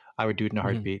trade. I would do it in a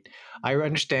heartbeat. I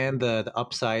understand the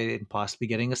upside in possibly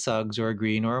getting a Suggs or a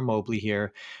Green or a Mobley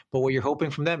here, but what you're hoping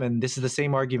from them, and this is the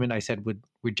same argument I said with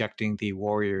rejecting the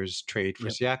Warriors trade for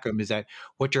Siakam, is that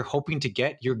what you're hoping to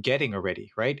get, you're getting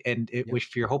already, right? And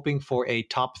if you're hoping for a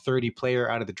top 30 player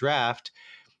out of the draft,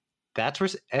 that's where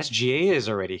SGA is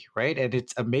already, right? And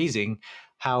it's amazing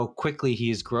how quickly he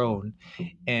has grown.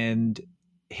 And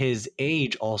his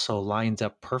age also lines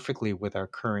up perfectly with our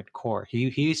current core.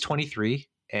 He's 23,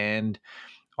 and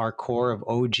our core of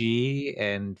OG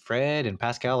and Fred and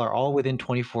Pascal are all within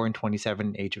 24 and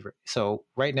 27 age of. So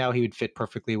right now he would fit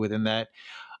perfectly within that.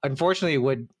 Unfortunately, it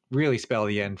would really spell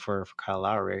the end for Kyle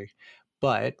Lowry.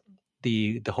 But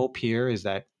the hope here is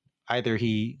that either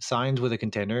he signs with a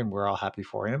contender and we're all happy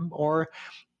for him, or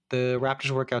the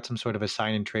Raptors work out some sort of a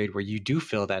sign and trade where you do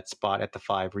fill that spot at the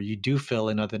 5, where you do fill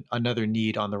another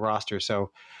need on the roster.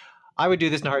 So I would do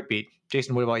this in a heartbeat.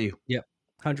 Jason, what about you? Yep,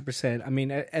 100%. I mean,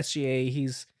 SGA,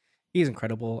 he's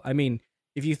incredible. I mean,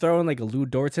 if you throw in like a Lou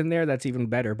Dortz in there, that's even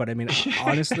better. But I mean,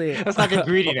 honestly, let's not get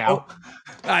greedy now.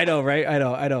 I know, right?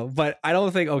 I know. But I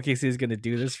don't think OKC is going to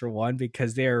do this, for one,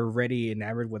 because they're already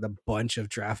enamored with a bunch of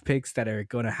draft picks that are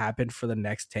going to happen for the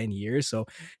next 10 years. So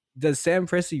does Sam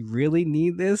Presti really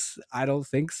need this? I don't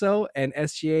think so. And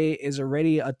SGA is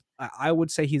already I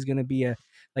would say he's going to be a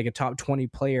top 20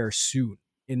 player soon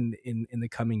in the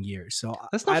coming years. So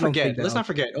let's not forget.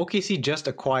 OKC just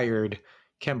acquired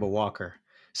Kemba Walker.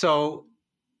 So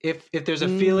if there's a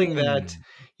feeling that,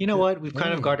 you know what, we've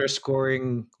kind of got our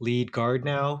scoring lead guard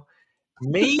now,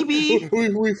 Maybe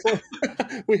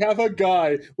we have a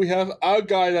guy. We have a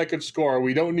guy that could score.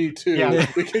 We don't need two. Yeah.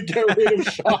 We can get rid of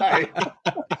Shy.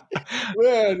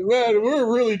 man,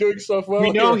 we're really doing stuff well.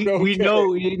 we know. Here. No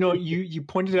We kidding. know. You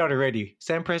pointed it out already.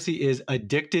 Sam Presti is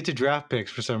addicted to draft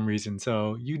picks for some reason.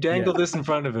 So you dangle this in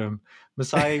front of him.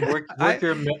 Masai, work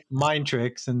your mind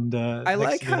tricks, and I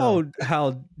like how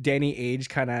Danny Ainge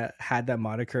kind of had that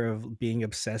moniker of being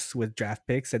obsessed with draft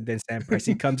picks, and then Sam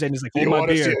Presti comes in and is like, "Oh, my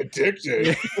beer."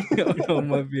 Addicted. Oh,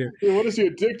 my beer. What is he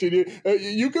addicted?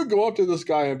 You could go up to this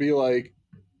guy and be like,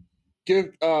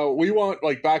 we want,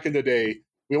 like, back in the day,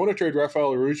 we want to trade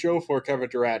Rafael Araujo for Kevin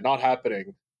Durant. Not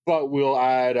happening. But we'll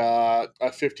add a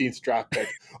 15th draft pick.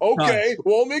 Okay,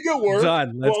 we'll make it work.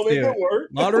 Done. We'll make it work.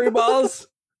 Lottery balls,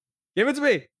 give it to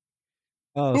me.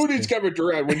 Oh, who needs Kevin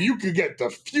Durant when you could get the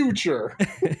future?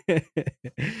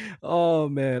 Oh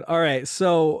man! All right,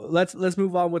 so let's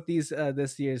move on with these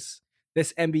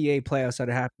this NBA playoffs that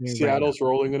are happening. Seattle's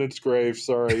rolling in its grave.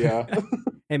 Sorry, yeah.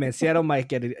 Hey man, Seattle might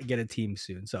get a team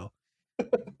soon. So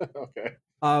okay.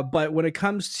 But when it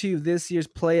comes to this year's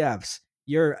playoffs,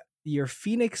 your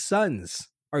Phoenix Suns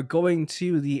are going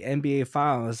to the NBA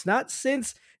Finals. Not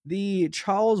since the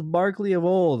Charles Barkley of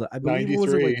old. I believe 93. It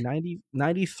was like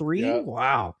 93. Yeah.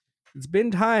 Wow, it's been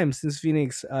time since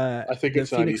Phoenix. I think it's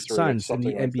Phoenix Suns in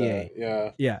the NBA.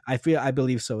 That. Yeah. I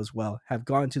believe so as well. Have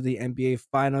gone to the NBA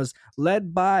Finals,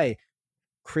 led by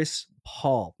Chris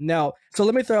Paul. Now, so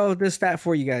let me throw this stat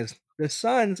for you guys. The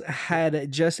Suns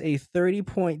had just a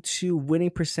 30.2 winning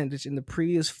percentage in the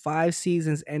previous 5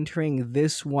 seasons entering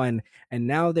this one, and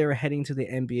now they're heading to the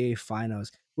NBA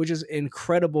Finals, which is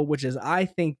incredible, which is, I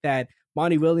think that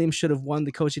Monty Williams should have won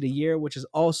the Coach of the Year, which is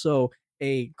also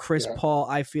a Chris Paul.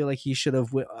 I feel like he should have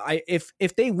if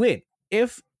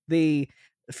the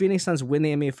Phoenix Suns win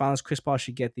the NBA Finals, Chris Paul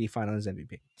should get the Finals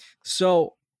MVP.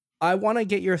 So I want to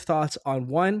get your thoughts on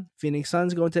one, Phoenix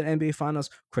Suns going to the NBA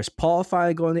Finals, Chris Paul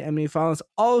finally going to the NBA Finals,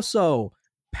 also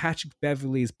Patrick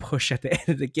Beverley's push at the end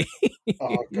of the game.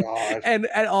 Oh God. and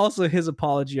also his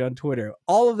apology on Twitter.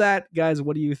 All of that, guys,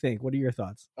 what do you think? What are your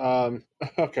thoughts?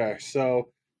 Okay, so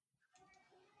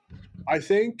I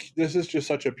think this is just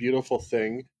such a beautiful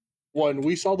thing. When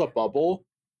we saw the bubble,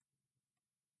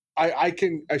 I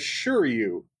can assure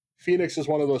you Phoenix is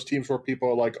one of those teams where people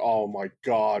are like, oh my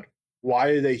God, why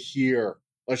are they here?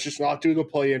 Let's just not do the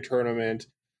play-in tournament.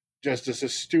 Just this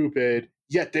is stupid.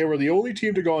 Yet they were the only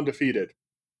team to go undefeated.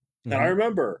 Mm-hmm. And I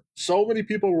remember so many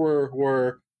people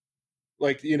were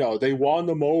like, they won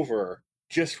them over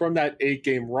just from that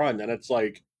 8-game run. And it's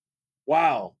like,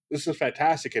 wow, this is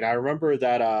fantastic. And I remember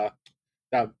that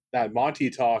that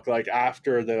Monty talk, like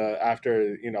after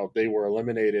they were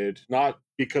eliminated, not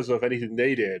because of anything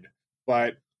they did,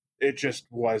 but it just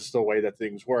was the way that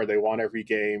things were. They won every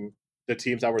game. The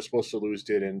teams that were supposed to lose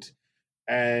didn't.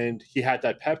 And he had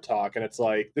that pep talk, and it's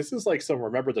like, this is like some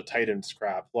Remember the Titans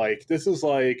crap. Like, this is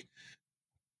like,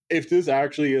 if this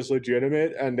actually is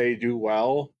legitimate and they do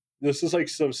well, this is like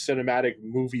some cinematic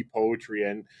movie poetry.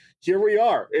 And here we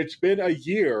are. It's been a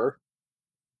year.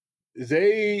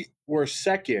 They were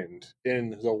second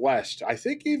in the West. I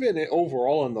think even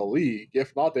overall in the league.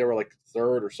 If not, they were like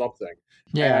third or something.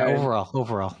 Yeah, and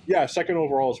overall. Yeah, second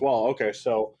overall as well. Okay,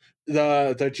 so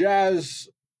the Jazz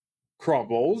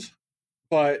crumbled,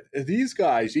 but these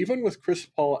guys, even with Chris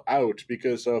Paul out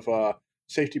because of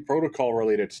safety protocol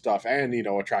related stuff and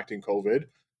attracting COVID,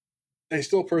 they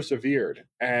still persevered.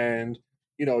 And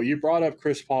you brought up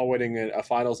Chris Paul winning a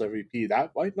Finals MVP.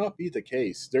 That might not be the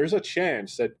case. There's a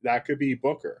chance that could be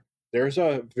Booker. There's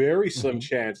a very slim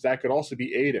chance that could also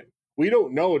be Aiden. We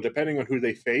don't know, depending on who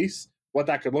they face, what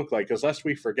that could look like. Because lest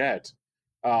we forget,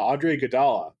 Andre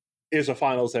Iguodala is a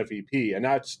Finals MVP, and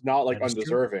that's not like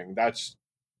undeserving.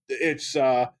 It's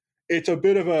a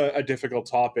bit of a difficult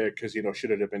topic because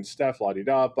should it have been Steph,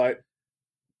 la-di-da. But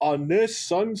on this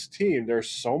Suns team, there's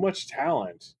so much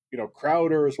talent.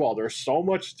 Crowder as well. There's so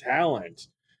much talent.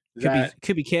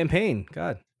 Could be campaign.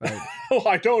 God. Well,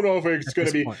 I don't know if it's going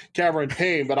to be Cameron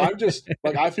Payne, but I'm just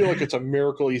like, I feel like it's a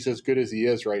miracle he's as good as he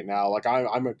is right now. Like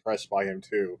I'm impressed by him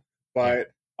too.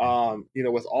 But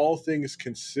with all things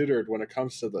considered, when it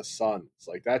comes to the Suns,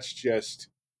 like that's just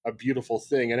a beautiful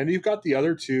thing. And then you've got the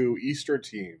other two Eastern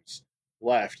teams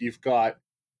left. You've got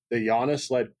the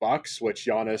Giannis-led Bucks, which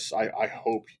Giannis, I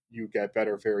hope you get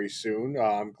better very soon.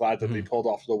 I'm glad that they pulled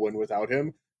off the win without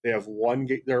him. They have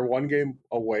they're one game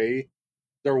away.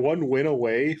 They're one win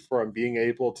away from being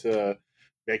able to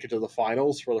make it to the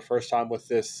finals for the first time with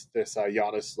this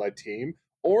Giannis-led team.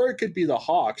 Or it could be the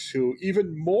Hawks, who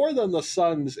even more than the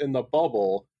Suns in the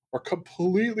bubble were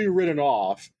completely written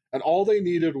off, and all they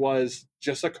needed was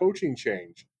just a coaching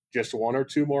change. just one or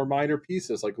two more minor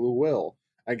pieces like Lou Will.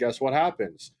 And guess what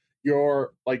happens?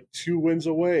 You're like 2 wins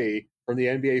away from the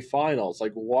NBA Finals.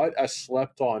 Like, what a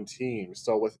slept-on team.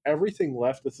 So with everything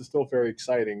left, this is still very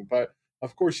exciting. But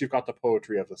of course, you've got the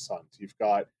poetry of the Suns. You've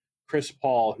got Chris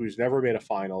Paul, who's never made a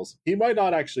Finals. He might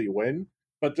not actually win,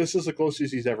 but this is the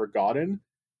closest he's ever gotten.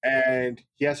 And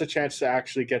he has a chance to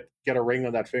actually get a ring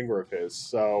on that finger of his.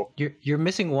 So you're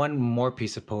missing one more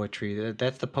piece of poetry.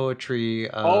 That's the poetry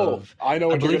of I know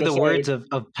what I believe the say. words of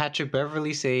Patrick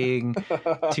Beverley saying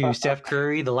to Steph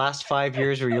Curry, "The last 5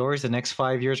 years are yours, the next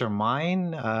 5 years are mine."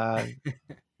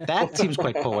 That seems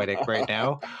quite poetic right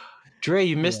now. Dre,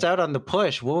 you missed out on the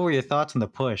push. What were your thoughts on the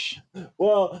push?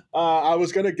 Well, I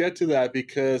was going to get to that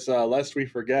because lest we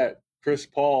forget, Chris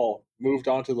Paul moved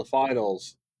on to the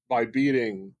finals by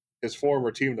beating his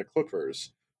former team, the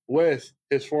Clippers, with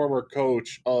his former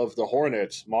coach of the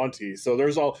Hornets, Monty. So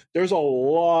there's a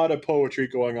lot of poetry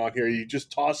going on here. You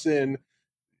just toss in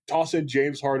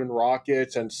James Harden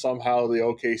Rockets and somehow the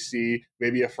OKC,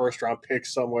 maybe a first round pick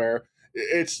somewhere.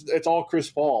 It's all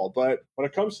Chris Paul. But when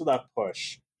it comes to that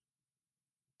push,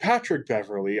 Patrick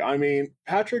Beverley. I mean,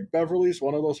 Patrick Beverley is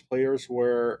one of those players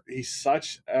where he's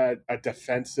such a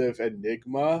defensive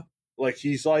enigma. Like,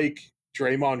 he's like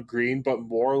Draymond Green, but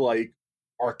more like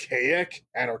archaic,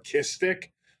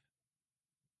 anarchistic.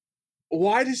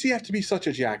 Why does he have to be such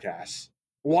a jackass?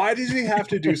 Why does he have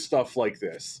to do stuff like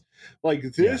this? Like,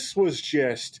 this was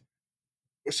just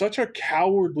such a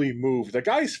cowardly move. The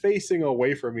guy's facing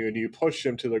away from you and you push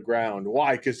him to the ground.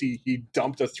 Why? Because he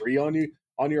dumped a 3 on you,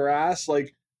 on your ass?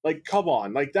 Like, come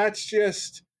on. Like, that's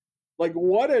just, like,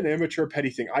 what an immature, petty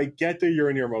thing. I get that you're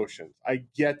in your emotions. I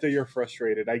get that you're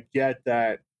frustrated. I get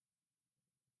that.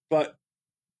 But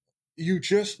you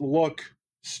just look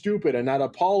stupid. And that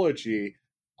apology,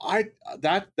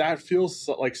 that feels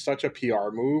like such a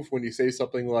PR move when you say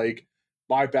something like,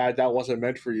 "My bad, that wasn't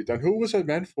meant for you." Then who was it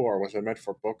meant for? Was it meant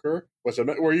for Booker?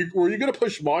 Were you going to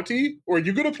push Monty? Were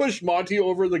you going to push Monty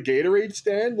over the Gatorade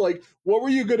stand? Like, what were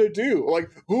you going to do?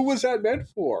 Like, who was that meant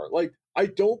for? Like, I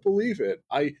don't believe it.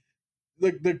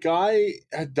 The guy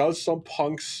does some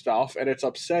punk stuff, and it's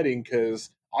upsetting because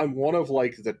I'm one of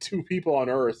like the 2 people on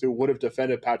earth who would have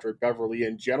defended Patrick Beverley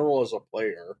in general as a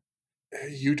player.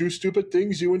 You do stupid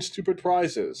things, you win stupid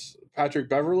prizes. Patrick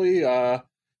Beverley,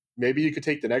 maybe you could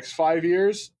take the next 5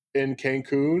 years in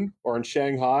Cancun or in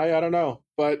Shanghai. I don't know.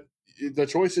 But the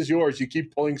choice is yours. You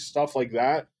keep pulling stuff like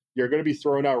that, you're going to be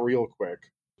thrown out real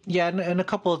quick. Yeah, and a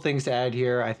couple of things to add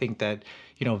here. I think that,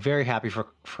 very happy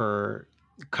for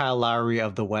Kyle Lowry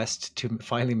of the West to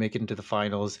finally make it into the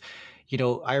finals.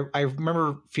 I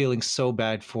remember feeling so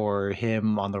bad for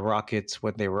him on the Rockets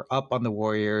when they were up on the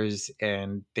Warriors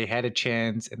and they had a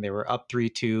chance and they were up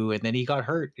 3-2, and then he got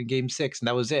hurt in Game 6 and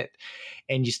that was it.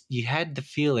 And you had the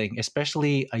feeling,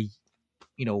 especially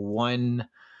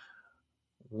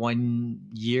one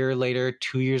year later,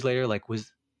 2 years later, like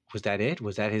was that it?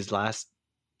 Was that his last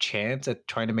chance at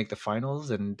trying to make the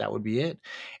finals and that would be it?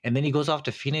 And then he goes off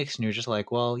to Phoenix and you're just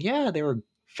like, well, yeah, they were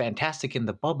fantastic in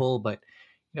the bubble, but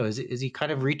is he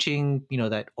kind of reaching,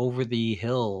 that over the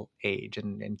hill age,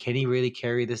 and can he really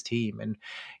carry this team? And,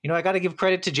 I got to give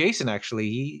credit to Jason,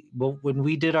 actually. When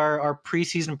we did our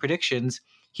preseason predictions,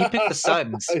 he picked the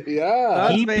Suns. He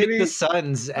picked the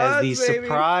Suns as the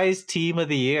surprise team of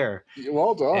the year.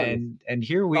 Well done. And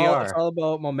here we are. It's all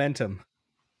about momentum.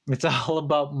 It's all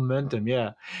about momentum,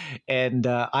 yeah. And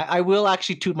I will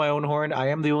actually toot my own horn. I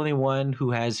am the only one who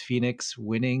has Phoenix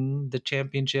winning the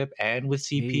championship and with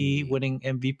CP winning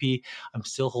MVP. I'm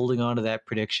still holding on to that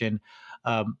prediction.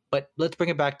 But let's bring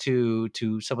it back to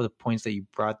some of the points that you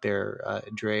brought there,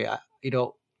 Dre.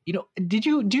 Do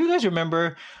you guys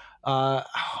remember?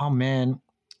 Oh man,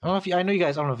 I don't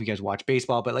know if you guys watch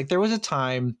baseball, but like there was a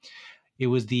time. It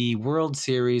was the World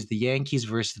Series, the Yankees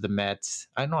versus the Mets.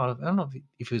 I don't know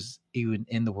if it was even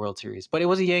in the World Series, but it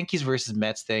was a Yankees versus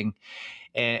Mets thing.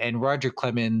 And Roger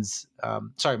Clemens,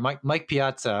 Mike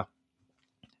Piazza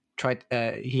tried.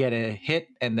 He had a hit,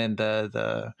 and then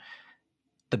the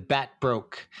bat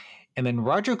broke, and then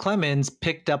Roger Clemens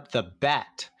picked up the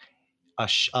bat,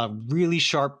 a really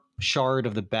sharp shard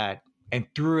of the bat, and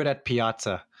threw it at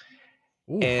Piazza.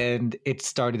 Ooh. And it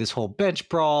started this whole bench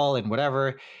brawl and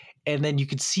whatever. And then you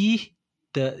could see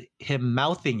him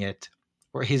mouthing it,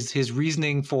 or his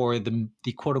reasoning for the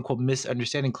quote unquote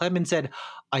misunderstanding. Clemens said,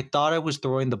 "I thought I was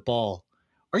throwing the ball."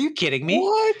 Are you kidding me?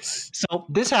 What? So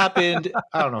this happened,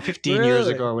 I don't know, 15 years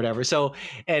ago or whatever. So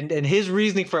and his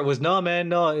reasoning for it was, no,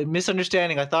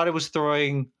 misunderstanding. I thought I was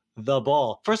throwing the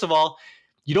ball. First of all,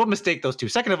 you don't mistake those two.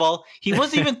 Second of all, he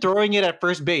wasn't even throwing it at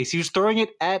first base. He was throwing it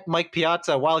at Mike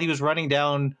Piazza while he was running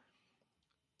down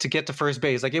to get to first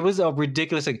base. Like, it was a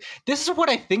ridiculous thing. This is what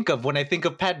I think of when I think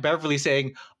of Pat Beverly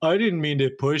saying, "I didn't mean to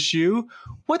push you."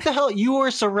 What the hell? You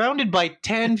were surrounded by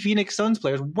 10 Phoenix Suns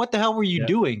players. What the hell were you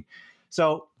doing?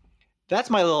 So that's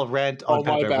my little rant on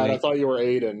Pat Beverly. Bad. I thought you were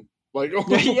Aiden. Like,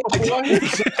 yeah,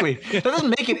 exactly. That doesn't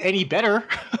make it any better.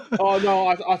 Oh no,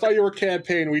 I thought you were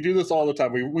Campaign. We do this all the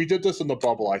time. We did this in the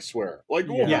bubble, I swear. Like,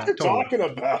 what are you talking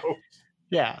about?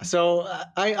 Yeah. So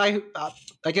I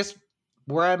guess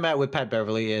where I'm at with Pat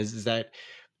Beverly is that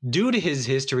due to his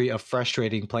history of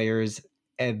frustrating players,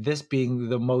 and this being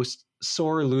the most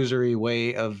sore losery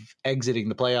way of exiting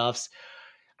the playoffs,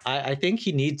 I think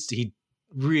he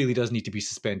really does need to be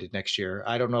suspended next year.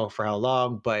 I don't know for how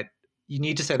long, but you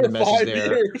need to send a message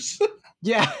there. Years.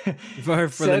 Yeah, for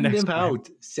send him out.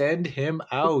 Send him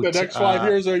out. The next 5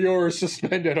 years are yours.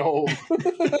 Suspended home.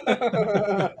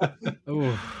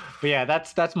 But yeah,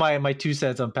 that's my 2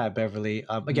 cents on Pat Beverly.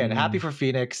 Again, happy for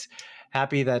Phoenix.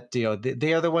 Happy that they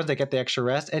are the ones that get the extra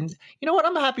rest, and you know what?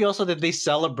 I'm happy also that they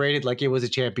celebrated like it was a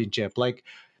championship. Like,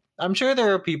 I'm sure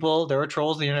there are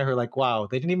trolls on the internet who are like, wow,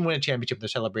 they didn't even win a championship. They're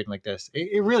celebrating like this.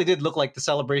 It really did look like the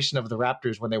celebration of the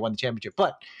Raptors when they won the championship.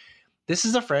 But this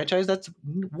is a franchise that's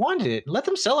wanted it. Let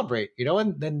them celebrate,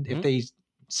 and then if they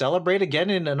celebrate again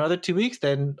in another 2 weeks,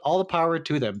 then all the power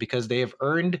to them, because they have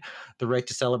earned the right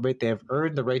to celebrate. They have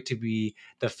earned the right to be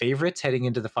the favorites heading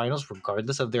into the finals,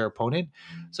 regardless of their opponent.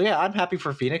 So yeah, I'm happy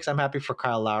for Phoenix. I'm happy for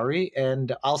Kyle Lowry,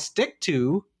 and I'll stick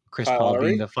to Chris Paul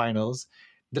being the finals.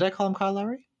 Did I call him Kyle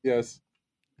Lowry? Yes.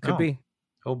 Could be.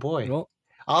 Oh boy. Well,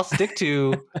 I'll stick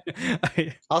to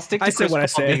Chris Paul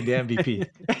being the MVP.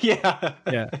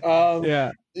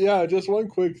 Yeah. Just one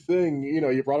quick thing.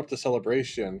 You brought up the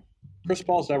celebration. Chris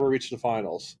Paul's never reached the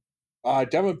finals.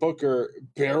 Devin Booker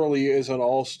barely is an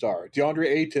all-star. DeAndre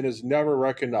Ayton is never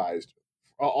recognized.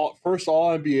 First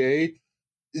All-NBA.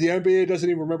 The NBA doesn't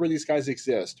even remember these guys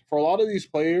exist. For a lot of these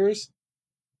players,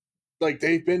 like,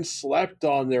 they've been slept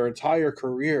on their entire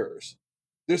careers.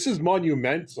 This is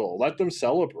monumental. Let them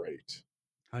celebrate.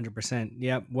 100%.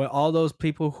 Yeah. Well, all those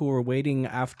people who were waiting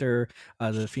after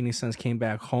the Phoenix Suns came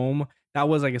back home, that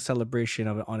was like a celebration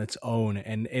of it on its own,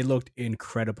 and it looked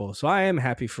incredible. So I am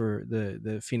happy for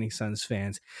the Phoenix Suns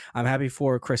fans. I'm happy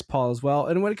for Chris Paul as well.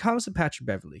 And when it comes to Patrick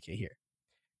Beverly, okay, here,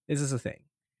 this is the thing.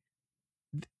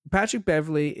 Patrick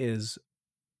Beverly is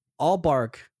all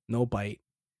bark, no bite,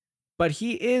 but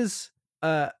he is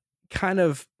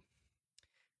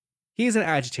he's an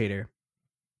agitator,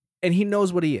 and he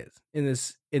knows what he is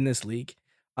in this league.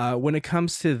 When it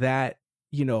comes to that,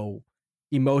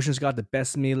 emotions got the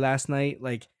best of me last night.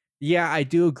 Like, yeah, I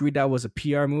do agree that was a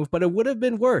PR move, but it would have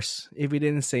been worse if he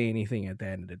didn't say anything at the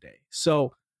end of the day.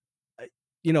 So,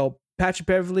 Patrick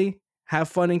Beverly, have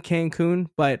fun in Cancun,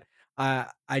 but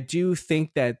I do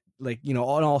think that, like, in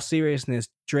all seriousness,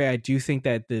 Dre, I do think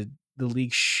that the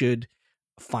league should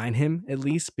fine him at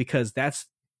least, because that's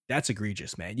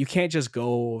egregious, man. You can't just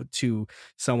go to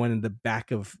someone in the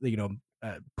back of,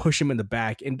 push him in the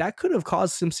back, and that could have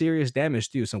caused some serious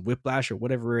damage too, some whiplash or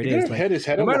whatever it is. Like, hit his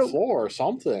head on the floor or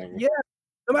something. Yeah,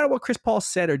 no matter what Chris Paul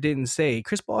said or didn't say,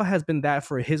 Chris Paul has been that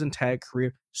for his entire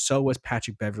career. So was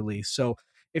Patrick Beverly. So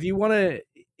if you want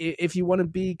to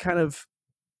be kind of,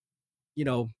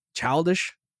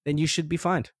 childish, then you should be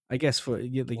fined, I guess. For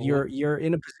you're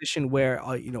in a position where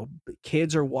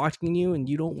kids are watching you, and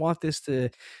you don't want this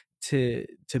to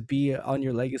be on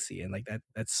your legacy, and like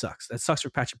that sucks. That sucks for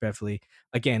Patrick Beverly.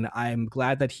 Again, I'm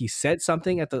glad that he said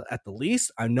something at the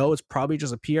least. I know it's probably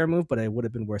just a PR move, but it would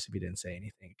have been worse if he didn't say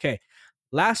anything. Okay,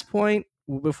 last point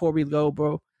before we go,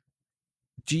 bro.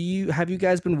 Have you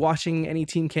guys been watching any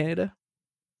Team Canada?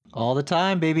 All the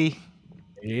time, baby.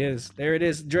 There it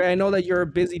is. Dre, I know that you're a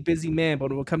busy man, but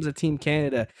when it comes to Team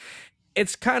Canada,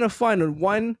 it's kind of fun.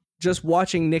 One, just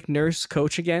watching Nick Nurse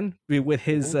coach again with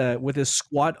his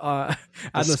squat on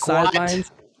the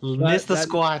sidelines. Miss the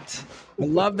squat. I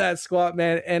love that squat,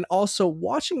 man. And also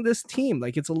watching this team,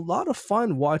 like, it's a lot of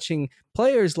fun watching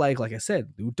players like I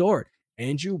said, Lou Dort,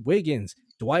 Andrew Wiggins,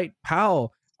 Dwight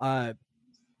Powell,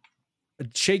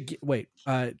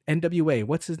 NWA.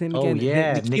 What's his name again? Oh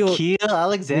yeah, Nickeil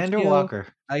Alexander-Walker.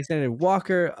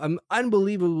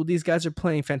 Unbelievable. These guys are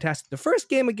playing fantastic. The first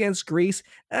game against Greece,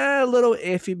 a little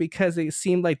iffy, because it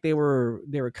seemed like they were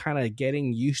kind of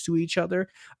getting used to each other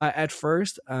at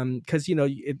first. Because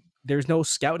there's no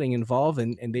scouting involved,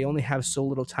 and they only have so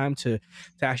little time to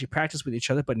actually practice with each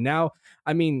other. But now,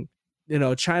 I mean,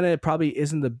 China probably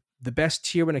isn't the best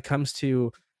tier when it comes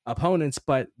to opponents,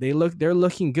 but they're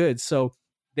looking good. So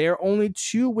they're only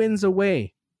 2 wins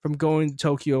away from going to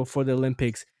Tokyo for the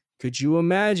Olympics. Could you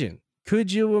imagine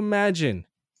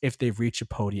if they reach a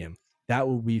podium? That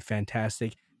would be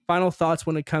fantastic. final thoughts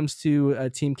when it comes to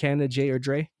Team Canada, Jay or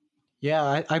Dre?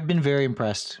 Yeah, I've been very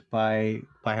impressed by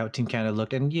how Team Canada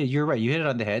looked. And yeah, you're right. You hit it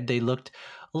on the head. They looked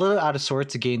a little out of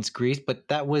sorts against Greece, but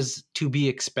that was to be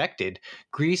expected.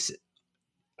 Greece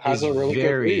has a really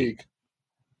good league.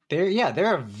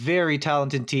 They're a very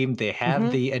talented team. They have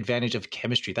the advantage of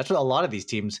chemistry. That's what a lot of these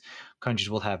countries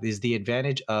will have, is the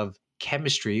advantage of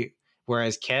chemistry,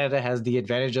 whereas Canada has the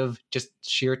advantage of just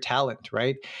sheer talent,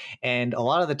 right? And a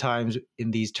lot of the times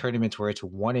in these tournaments where it's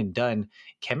one and done,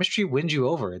 chemistry wins you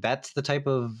over. That's the type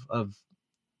of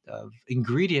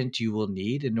ingredient you will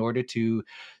need in order to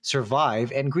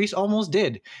survive. And Greece almost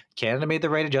did. Canada made the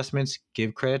right adjustments.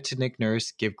 Give credit to Nick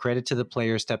Nurse. Give credit to the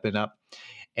players stepping up.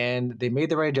 And they made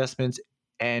the right adjustments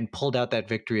and pulled out that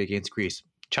victory against Greece.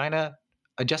 China,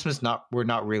 adjustments were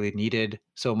not really needed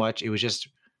so much. It was just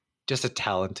a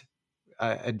talent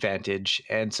advantage.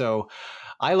 And so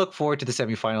I look forward to the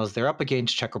semifinals. They're up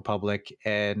against Czech Republic,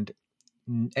 and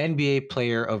NBA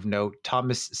player of note,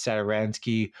 Thomas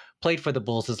Satoransky, played for the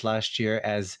Bulls this last year.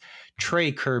 As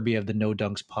Trey Kirby of the No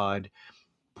Dunks Pod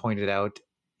pointed out,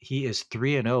 he is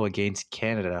 3-0 against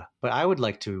Canada. But I would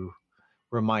like to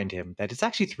remind him that it's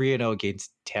actually 3-0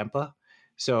 against Tampa.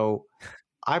 So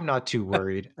I'm not too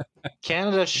worried.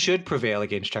 Canada should prevail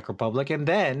against Czech Republic, and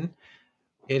then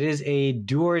it is a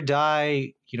do or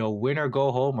die, win or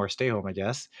go home or stay home, I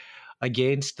guess,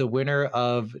 against the winner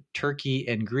of Turkey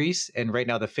and Greece. And right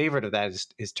now the favorite of that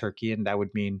is Turkey, and that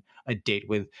would mean a date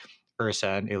with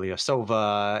Ursa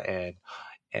Ilyasova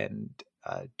and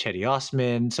Cedi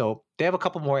Osman. So they have a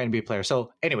couple more NBA players.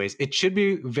 So anyways, it should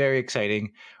be very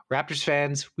exciting. Raptors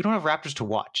fans, we don't have Raptors to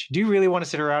watch. Do you really want to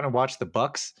sit around and watch the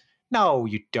Bucks? No,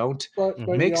 you don't. But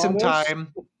make some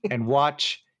time and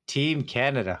watch Team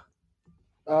Canada.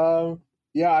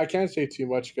 Yeah, I can't say too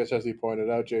much because, as you pointed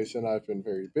out, Jason, I've been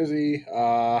very busy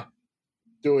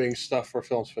doing stuff for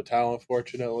Films Fatale,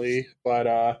 unfortunately.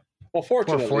 But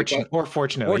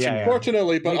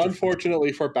fortunately, but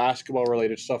unfortunately for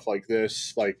basketball-related stuff like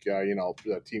this, like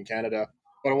Team Canada.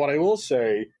 But what I will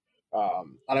say,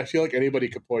 and I feel like anybody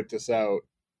could point this out,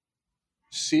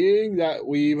 seeing that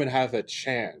we even have a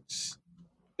chance,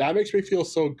 that makes me feel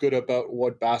so good about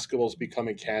what basketball's become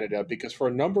in Canada. Because for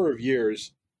a number of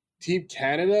years, Team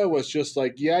Canada was just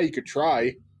like, yeah, you could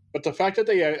try, but the fact that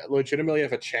they legitimately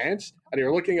have a chance, and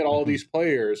you're looking at all these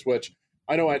players, which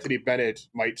I know Anthony Bennett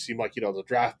might seem like, the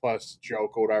draft plus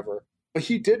joke or whatever, but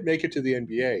he did make it to the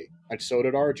NBA, and so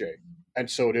did RJ, and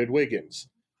so did Wiggins.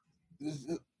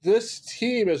 This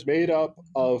team is made up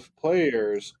of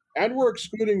players, and we're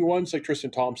excluding ones like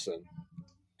Tristan Thompson,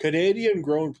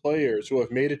 Canadian-grown players who have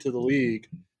made it to the league,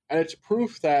 and it's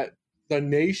proof that the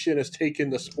nation has taken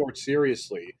the sport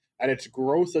seriously, and its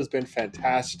growth has been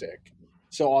fantastic.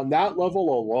 So on that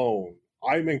level alone,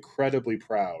 I'm incredibly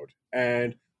proud.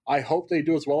 And I hope they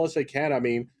do as well as they can. I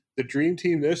mean, the Dream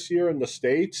Team this year in the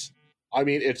States,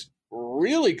 it's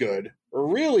really good,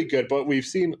 but we've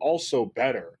seen also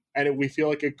better. And we feel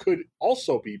like it could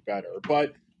also be better.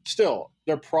 But still,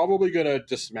 they're probably going to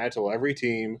dismantle every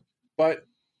team. But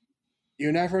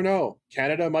you never know.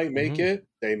 Canada might make it.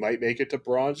 They might make it to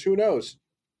bronze. Who knows?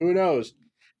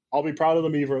 I'll be proud of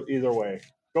them either way.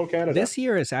 Go Canada. This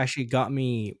year has actually got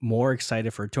me more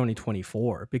excited for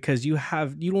 2024 because you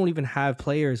don't even have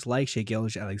players like Shai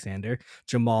Gilgeous-Alexander,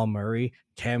 Jamal Murray,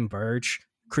 Khem Birch,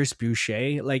 Chris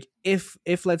Boucher. Like if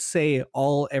let's say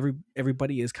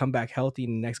everybody is come back healthy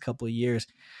in the next couple of years,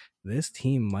 this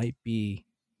team might be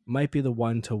the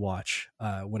one to watch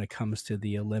when it comes to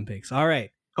the Olympics. All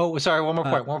right. Oh, sorry. One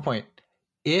more point.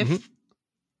 If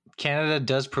Canada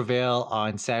does prevail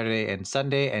on Saturday and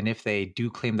Sunday, and if they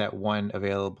do claim that one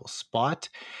available spot,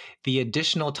 the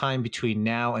additional time between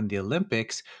now and the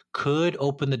Olympics could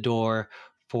open the door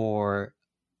for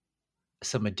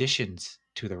some additions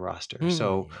to the roster.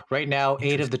 So right now,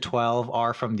 8 of the 12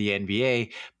 are from the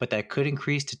NBA, but that could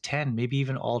increase to 10, maybe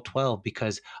even all 12,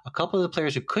 because a couple of the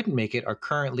players who couldn't make it are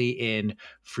currently in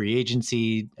free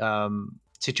agency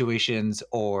situations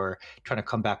or trying to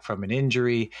come back from an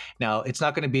injury. Now, it's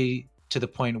not going to be to the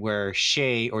point where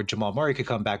Shai or Jamal Murray could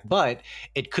come back, but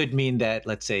it could mean that,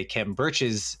 let's say, Khem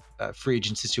Birch's free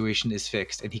agent situation is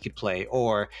fixed and he could play,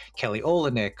 or Kelly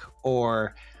Olynyk,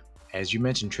 or, as you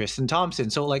mentioned, Tristan Thompson.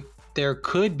 So, there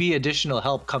could be additional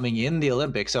help coming in the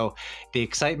Olympics. So the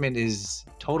excitement is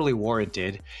totally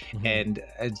warranted. And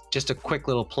just a quick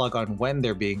little plug on when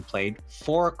they're being played.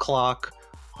 4:00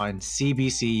 on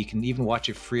CBC. You can even watch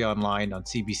it free online on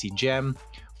CBC Gem.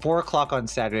 4:00 on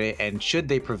Saturday, and should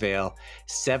they prevail,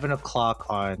 7:00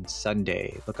 on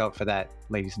Sunday. Look out for that,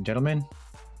 ladies and gentlemen.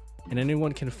 And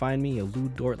anyone can find me a Lou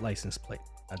Dort license plate.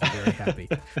 I'd be very happy.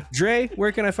 Dre,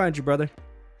 where can I find you, brother?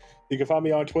 You can find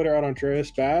me on Twitter at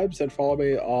Andreas Babs, and follow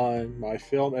me on my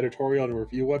film editorial and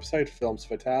review website, Films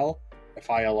Fatale,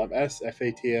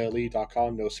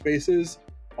 FILMSFATLE.com, no spaces.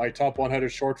 My top 100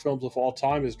 short films of all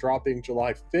time is dropping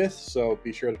July 5th, so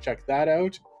be sure to check that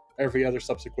out. Every other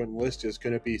subsequent list is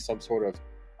going to be some sort of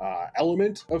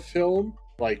element of film,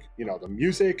 like, the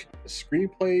music, the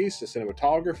screenplays, the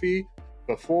cinematography,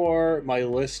 before my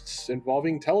lists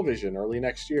involving television early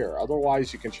next year.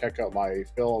 Otherwise, you can check out my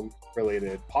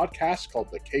film-related podcast called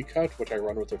The K-Cut, which I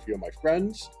run with a few of my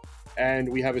friends. And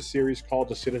we have a series called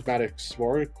The Cinematic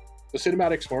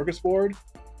Smorgasbord,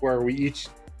 where we each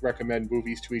recommend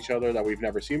movies to each other that we've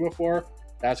never seen before.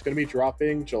 That's going to be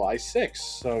dropping July 6th,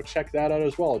 so check that out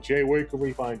as well. Jay, where can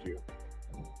we find you?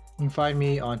 You can find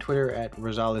me on Twitter at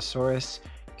Rosalesaurus.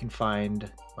 You can find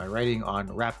my writing on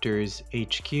Raptors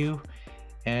HQ.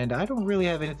 And I don't really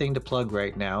have anything to plug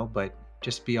right now, but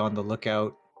just be on the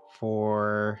lookout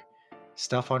for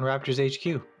stuff on Raptors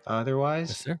HQ.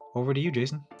 Otherwise, yes, over to you,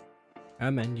 Jason.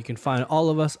 Man, you can find all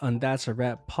of us on That's a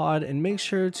Wrap Pod, and make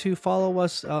sure to follow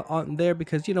us on there,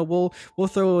 because we'll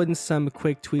throw in some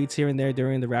quick tweets here and there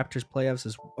during the Raptors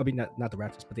playoffs. Not the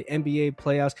Raptors, but the NBA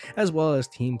playoffs, as well as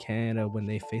Team Canada when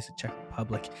they face the Czech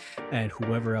Republic and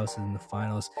whoever else is in the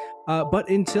finals. But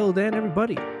until then,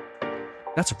 everybody,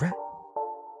 that's a wrap.